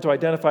tellers learn to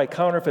identify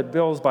counterfeit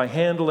bills by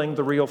handling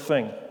the real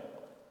thing.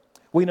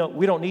 We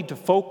don't need to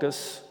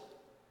focus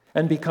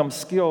and become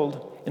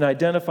skilled in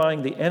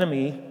identifying the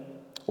enemy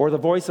or the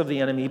voice of the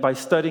enemy by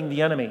studying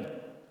the enemy,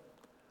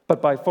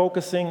 but by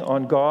focusing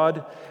on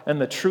God and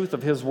the truth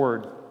of His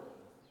Word.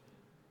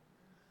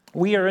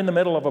 We are in the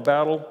middle of a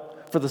battle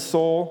for the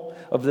soul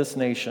of this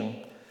nation,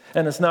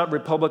 and it's not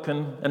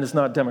Republican and it's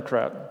not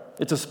Democrat.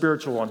 It's a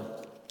spiritual one.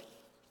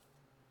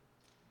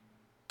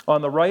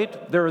 On the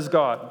right, there is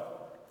God.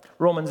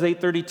 Romans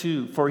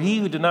 8:32, for He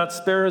who did not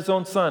spare His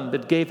own Son,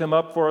 but gave Him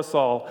up for us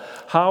all,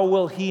 how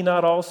will He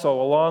not also,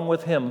 along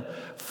with Him,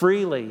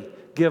 freely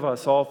give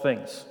us all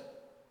things?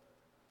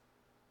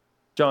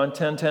 John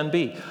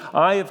 10:10b,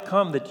 I have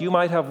come that you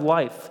might have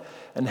life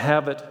and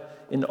have it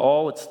in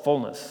all its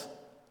fullness.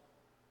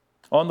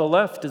 On the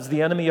left is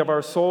the enemy of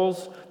our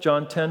souls,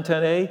 John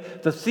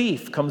 10:10a, the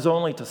thief comes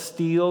only to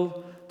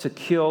steal, to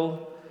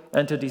kill,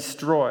 and to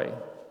destroy.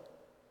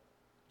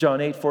 John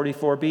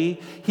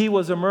 8:44b, he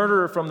was a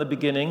murderer from the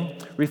beginning,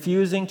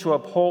 refusing to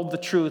uphold the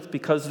truth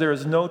because there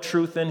is no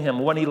truth in him.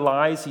 When he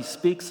lies, he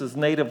speaks his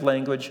native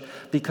language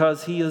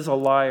because he is a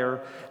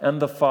liar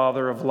and the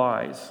father of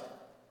lies.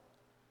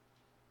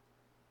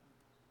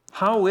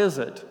 How is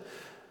it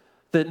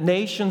that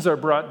nations are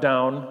brought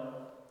down,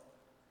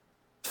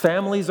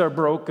 families are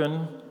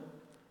broken,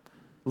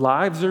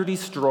 lives are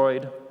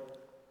destroyed?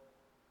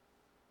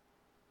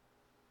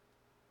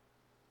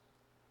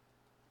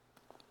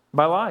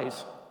 By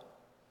lies.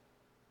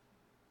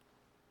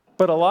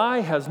 But a lie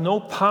has no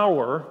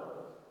power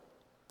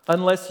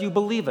unless you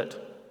believe it.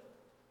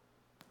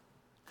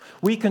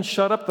 We can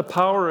shut up the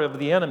power of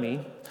the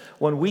enemy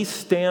when we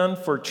stand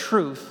for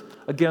truth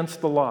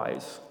against the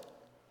lies.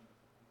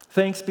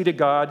 Thanks be to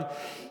God,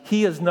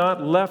 He has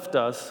not left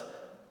us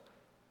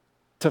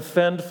to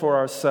fend for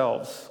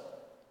ourselves.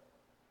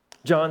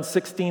 John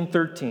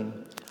 16:13.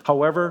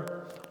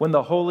 However, when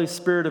the Holy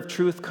Spirit of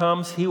truth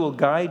comes, He will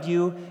guide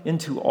you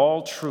into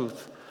all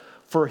truth.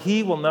 For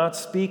He will not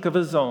speak of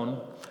His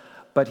own,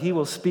 but He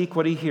will speak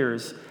what He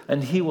hears,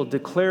 and He will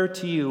declare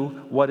to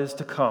you what is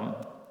to come.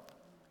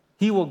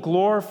 He will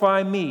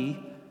glorify Me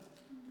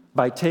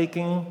by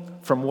taking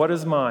from what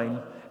is mine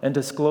and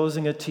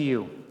disclosing it to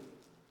you.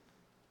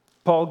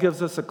 Paul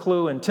gives us a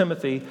clue in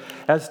Timothy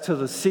as to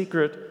the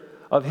secret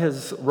of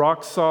his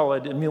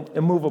rock-solid,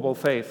 immovable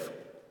faith.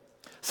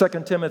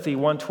 2 Timothy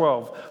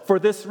 1:12, for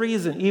this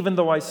reason, even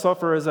though I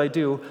suffer as I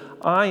do,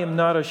 I am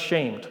not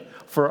ashamed,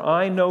 for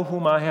I know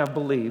whom I have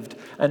believed,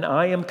 and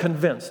I am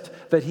convinced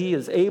that He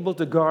is able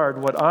to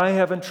guard what I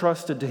have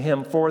entrusted to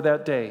Him for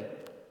that day.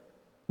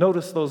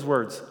 Notice those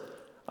words,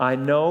 I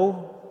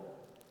know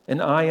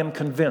and I am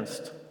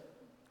convinced.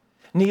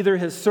 Neither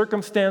his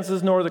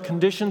circumstances nor the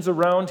conditions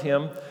around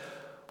him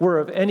were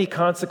of any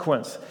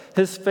consequence.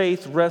 His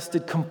faith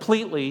rested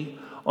completely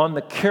on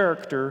the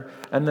character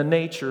and the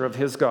nature of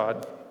his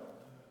God.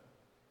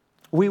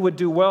 We would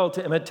do well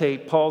to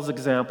imitate Paul's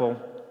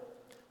example,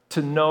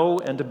 to know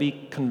and to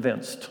be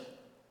convinced.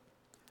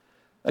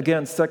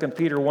 Again, 2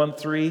 Peter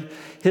 1:3,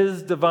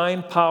 His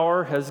divine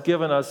power has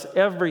given us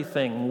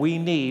everything we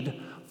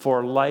need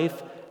for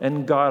life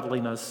and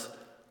godliness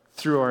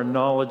through our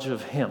knowledge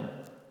of Him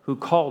who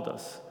called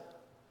us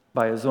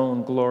by His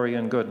own glory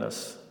and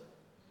goodness.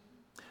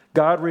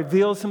 God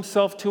reveals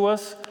Himself to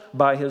us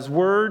by His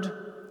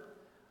Word,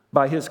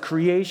 by His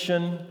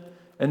creation,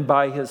 and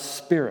by His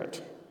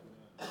Spirit.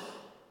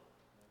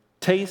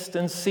 Taste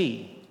and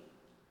see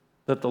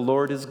that the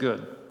Lord is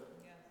good.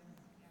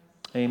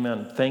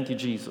 Amen. Thank you,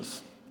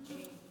 Jesus.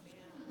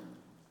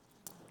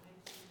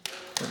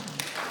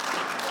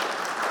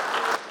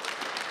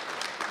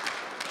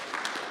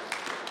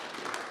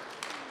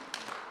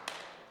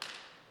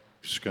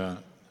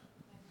 Scott.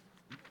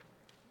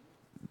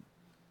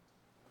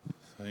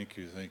 Thank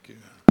you.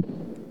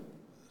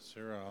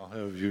 Sarah, I'll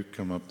have you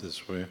come up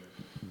this way.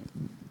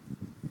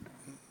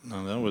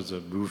 Now, that was a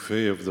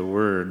buffet of the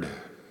word.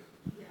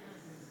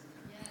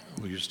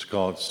 We used to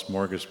call it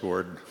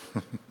smorgasbord.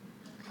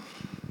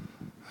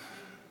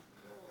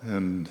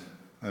 And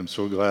I'm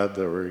so glad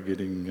that we're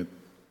getting it.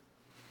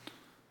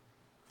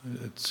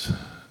 It's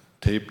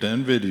taped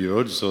and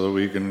videoed so that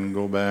we can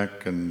go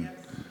back and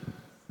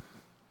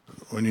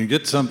when you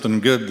get something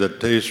good that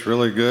tastes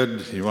really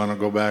good, you want to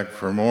go back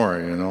for more,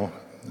 you know.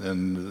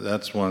 And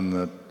that's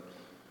one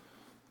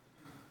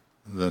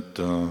that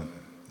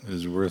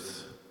is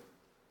worth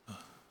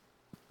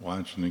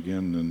watching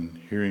again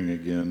and hearing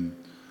again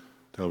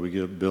till we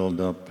get built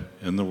up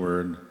in the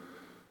Word.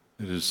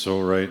 It is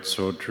so right,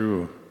 so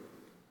true.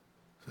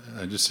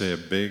 I just say a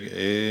big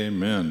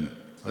amen.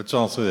 Let's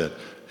all say that.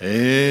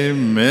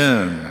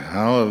 Amen.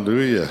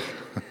 Hallelujah.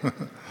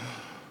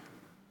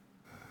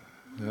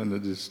 And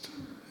it just,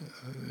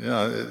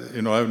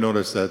 you know, I've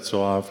noticed that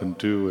so often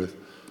too with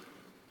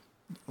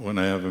when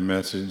I have a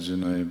message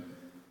and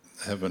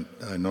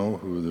I know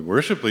who the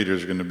worship leader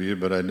is going to be,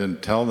 but I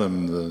didn't tell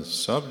them the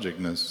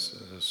subject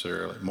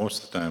necessarily.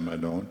 Most of the time I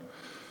don't.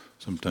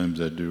 Sometimes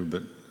I do,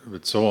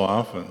 but so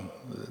often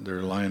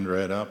they're lined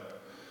right up.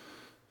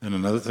 And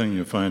another thing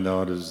you find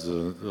out is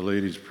the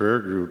ladies' prayer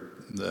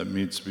group that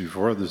meets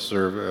before the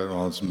service,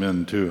 well, it's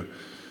men too,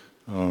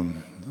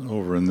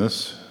 over in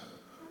this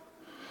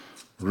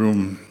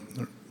room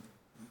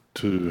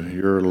to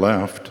your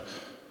left.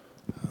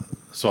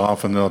 So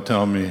often they'll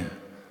tell me,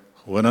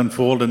 what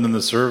unfolded in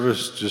the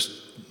service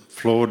just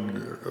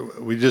flowed,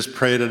 we just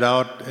prayed it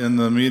out in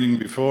the meeting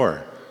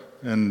before.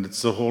 And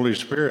it's the Holy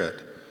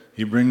Spirit.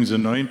 He brings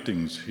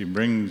anointings. He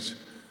brings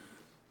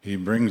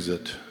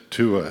it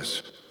to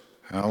us.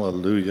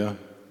 Hallelujah.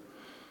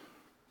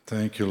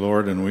 Thank you,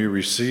 Lord. And we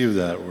receive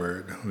that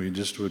word. We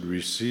just would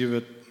receive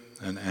it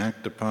and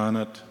act upon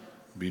it,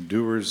 be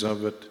doers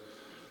of it.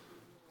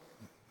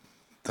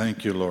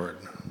 Thank you, Lord,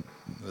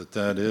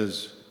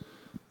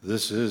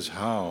 this is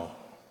how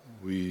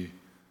we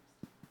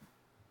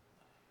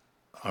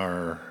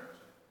are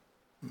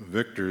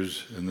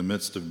victors in the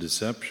midst of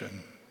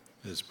deception,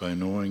 is by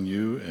knowing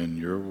you and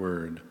your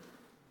word.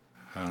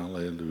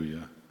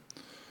 Hallelujah.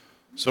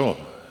 So,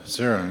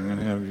 Sarah, I'm going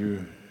to have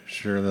you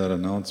share that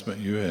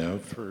announcement you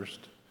have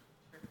first.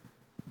 Yeah,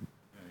 you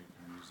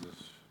can use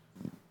this.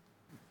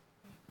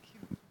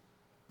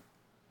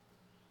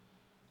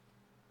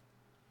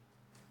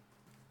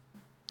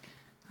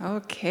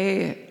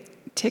 Okay,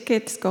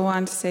 tickets go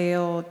on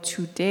sale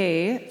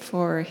today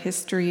for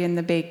History in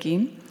the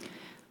Baking.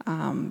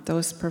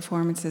 Those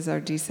performances are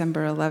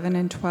December 11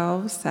 and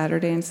 12,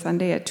 Saturday and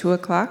Sunday at 2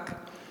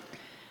 o'clock.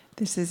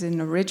 This is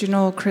an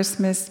original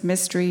Christmas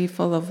mystery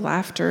full of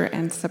laughter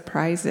and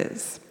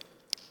surprises.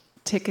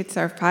 Tickets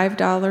are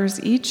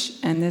 $5 each,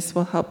 and this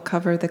will help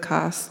cover the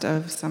cost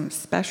of some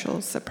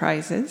special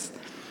surprises.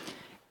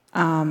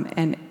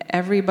 And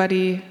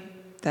everybody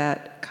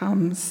that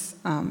comes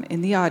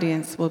in the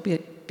audience will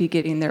be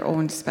getting their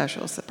own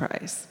special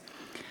surprise.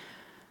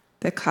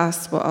 The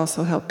cost will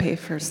also help pay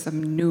for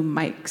some new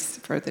mics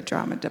for the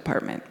drama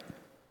department.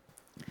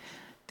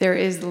 There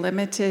is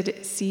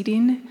limited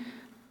seating,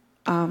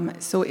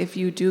 so if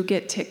you do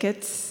get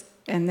tickets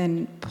and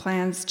then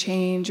plans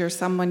change or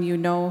someone you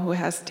know who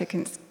has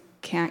tickets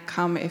can't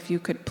come, if you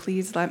could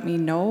please let me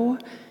know,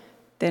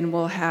 then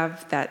we'll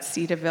have that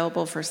seat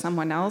available for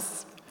someone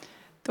else.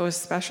 Those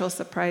special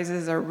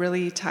surprises are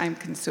really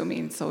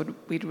time-consuming, so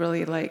we'd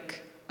really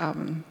like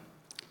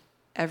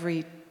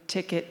every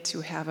ticket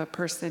to have a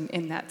person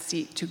in that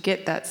seat to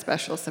get that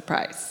special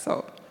surprise.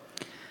 So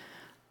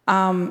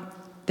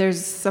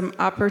there's some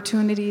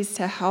opportunities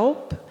to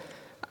help,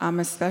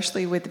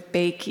 especially with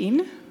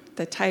baking.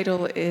 The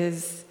title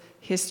is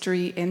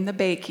History in the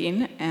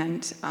Baking,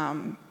 and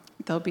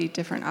there'll be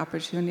different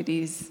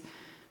opportunities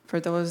for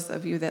those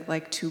of you that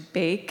like to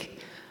bake.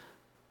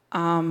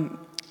 I'm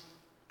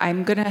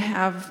going to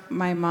have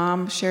my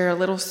mom share a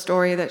little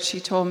story that she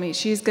told me.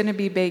 She's going to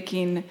be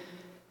baking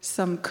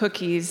some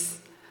cookies.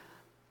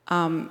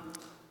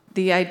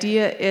 The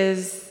idea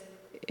is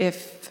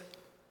if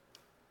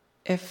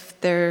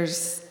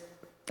there's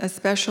a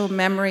special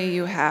memory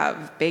you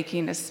have,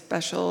 baking a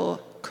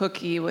special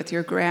cookie with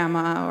your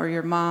grandma or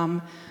your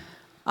mom,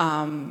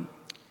 and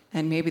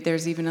maybe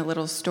there's even a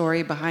little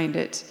story behind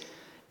it,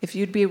 if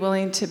you'd be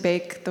willing to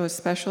bake those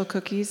special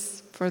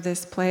cookies for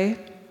this play,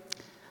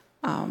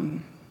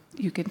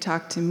 you can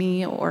talk to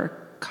me or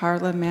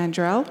Carla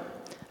Mandrell.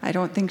 I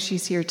don't think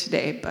she's here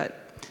today, but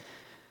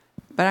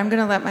I'm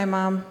going to let my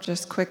mom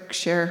just quick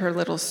share her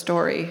little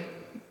story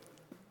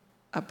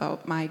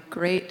about my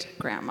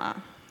great-grandma.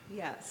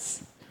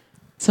 Yes.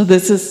 So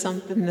this is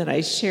something that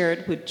I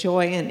shared with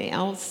Joy and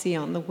Elsie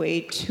on the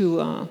way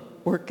to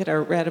work at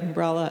our Red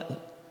Umbrella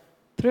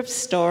thrift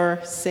store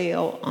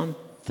sale on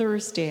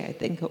Thursday, I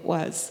think it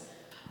was.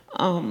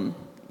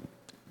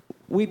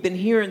 We've been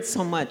hearing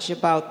so much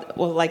about,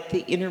 well, like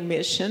the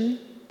intermission,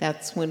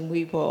 that's when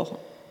we will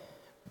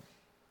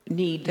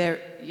need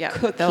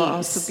cookies. There'll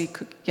also be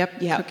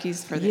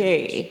cookies for the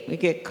Yay, we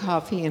get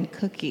coffee and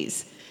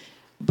cookies.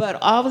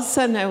 But all of a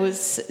sudden I was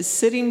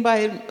sitting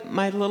by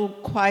my little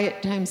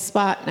quiet time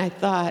spot and I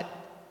thought,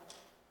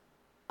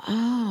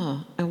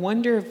 I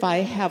wonder if I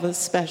have a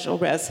special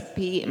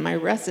recipe in my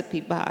recipe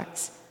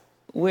box,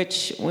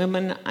 which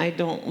women I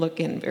don't look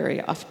in very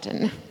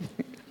often.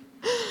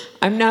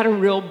 I'm not a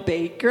real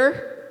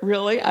baker,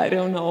 really, I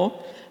don't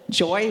know.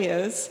 Joy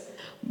is.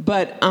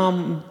 But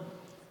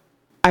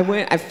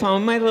I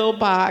found my little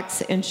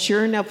box, and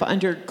sure enough,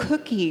 under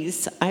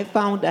cookies, I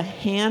found a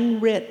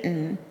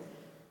handwritten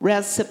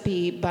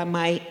recipe by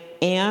my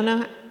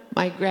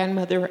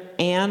grandmother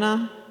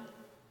Anna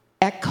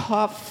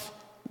Eckhoff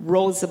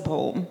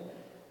Roseboom,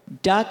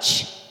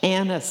 Dutch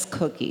anise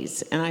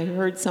cookies. And I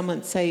heard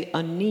someone say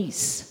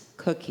anise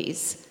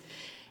cookies.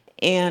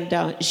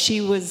 And she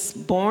was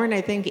born,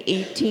 I think,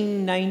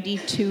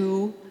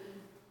 1892,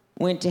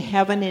 went to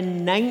heaven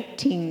in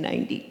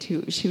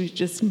 1992. She was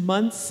just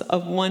months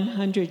of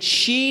 100.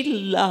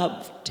 She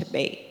loved to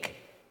bake.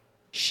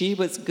 She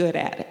was good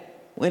at it.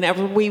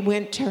 Whenever we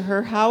went to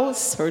her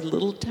house, her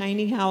little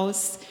tiny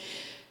house,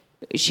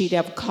 she'd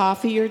have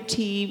coffee or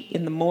tea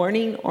in the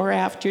morning or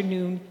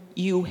afternoon.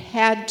 You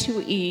had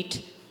to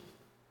eat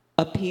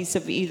a piece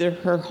of either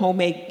her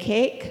homemade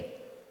cake,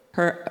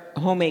 her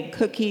homemade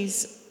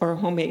cookies, or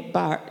homemade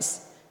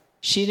bars.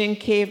 She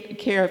didn't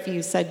care if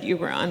you said you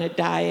were on a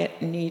diet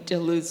and need to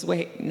lose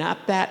weight.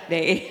 Not that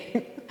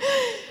day.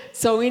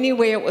 So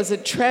anyway, it was a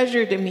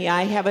treasure to me.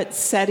 I have it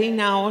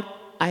setting out.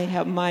 I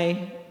have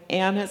my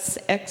anise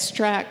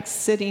extract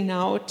sitting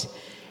out.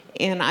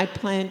 And I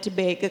plan to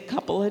bake a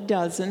couple of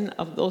dozen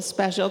of those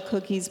special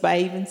cookies. But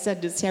I even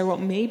said to Sarah, well,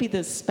 maybe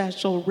the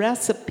special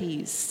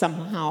recipes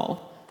somehow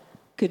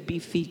could be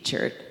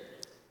featured.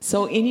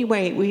 So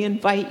anyway, we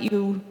invite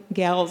you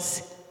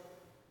gals,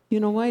 you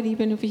know what,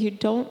 even if you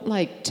don't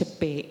like to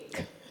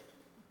bake,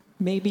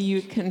 maybe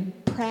you can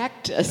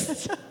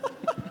practice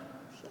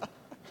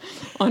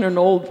on an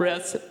old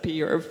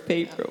recipe or a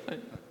favorite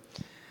one.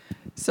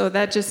 So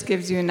that just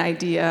gives you an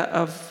idea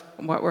of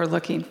what we're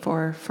looking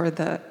for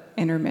the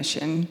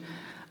intermission.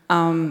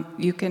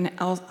 You can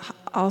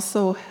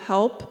also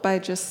help by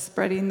just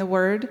spreading the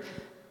word.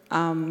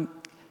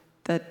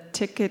 The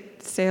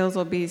ticket sales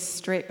will be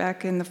straight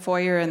back in the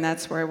foyer, and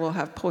that's where we'll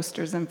have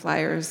posters and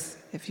flyers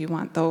if you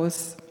want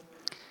those.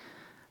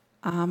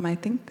 I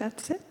think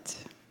that's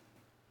it.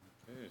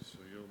 Okay, so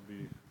you'll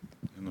be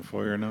in the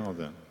foyer now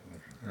then,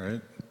 all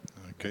right?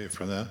 Okay,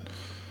 for that.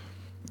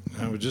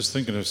 I was just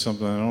thinking of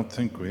something. I don't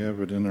think we have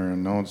it in our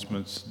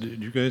announcements.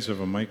 Did you guys have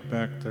a mic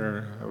back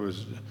there?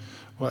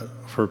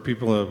 For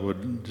people that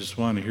would just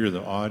want to hear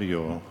the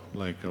audio,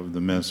 like of the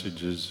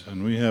messages,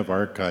 and we have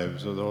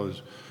archives of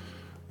those.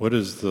 Where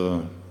do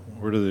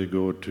they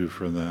go to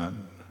for that?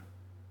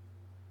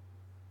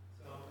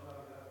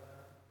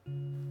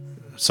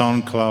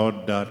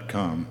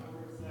 SoundCloud.com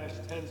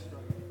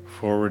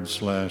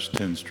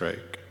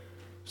 /10strike.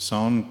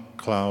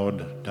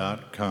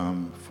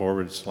 SoundCloud.com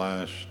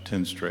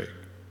 /10strike.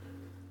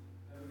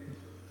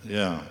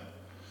 Yeah.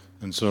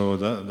 And so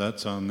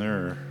that's on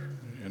there,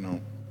 you know.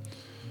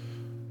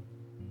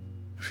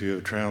 If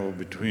you travel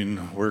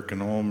between work and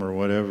home or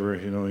whatever,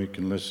 you know, you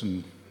can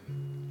listen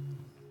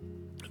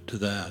to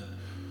that.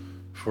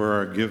 For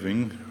our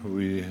giving,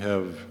 we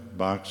have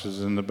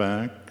boxes in the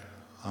back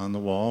on the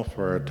wall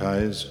for our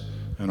tithes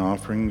and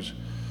offerings.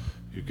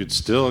 You could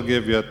still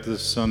give yet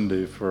this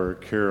Sunday for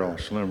Carol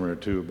Schlimmer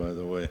too, by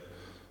the way.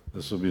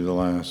 This will be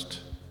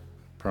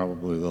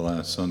probably the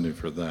last Sunday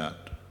for that.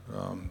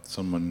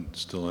 Someone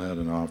still had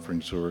an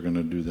offering, so we're going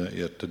to do that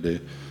yet today.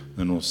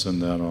 Then we'll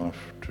send that off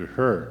to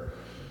her.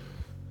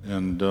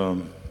 And I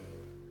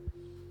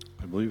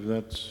believe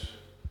we'll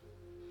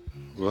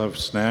have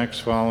snacks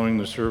following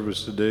the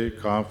service today,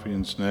 coffee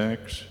and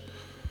snacks.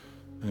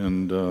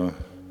 And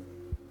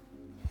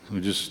we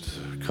just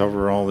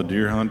cover all the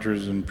deer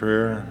hunters in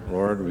prayer.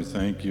 Lord, we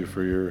thank you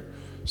for your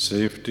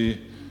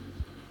safety.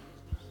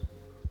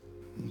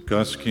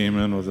 Gus came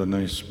in with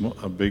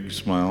a big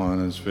smile on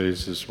his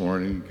face this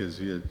morning because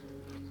he had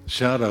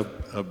shot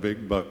up a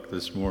big buck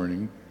this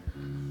morning.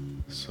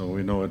 So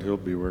we know what he'll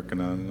be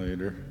working on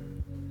later.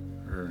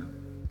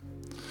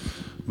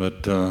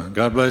 But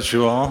God bless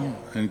you all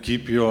and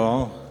keep you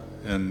all,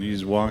 and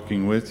he's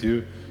walking with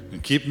you.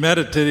 And keep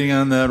meditating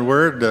on that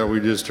word that we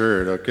just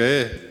heard,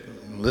 okay?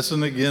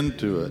 Listen again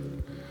to it.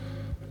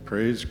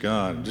 Praise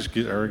God. Just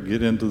get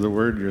into the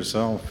word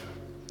yourself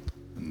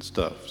and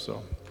stuff.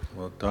 So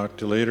we'll talk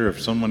to you later.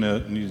 If someone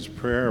needs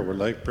prayer or would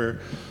like prayer,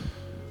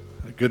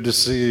 good to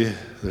see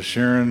the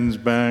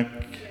Sharons back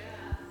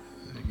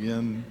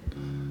again.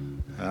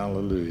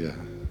 Hallelujah.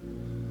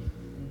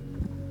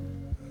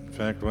 In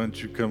fact, why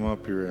don't you come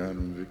up here,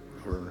 Adam,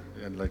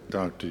 I'd like to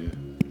talk to you.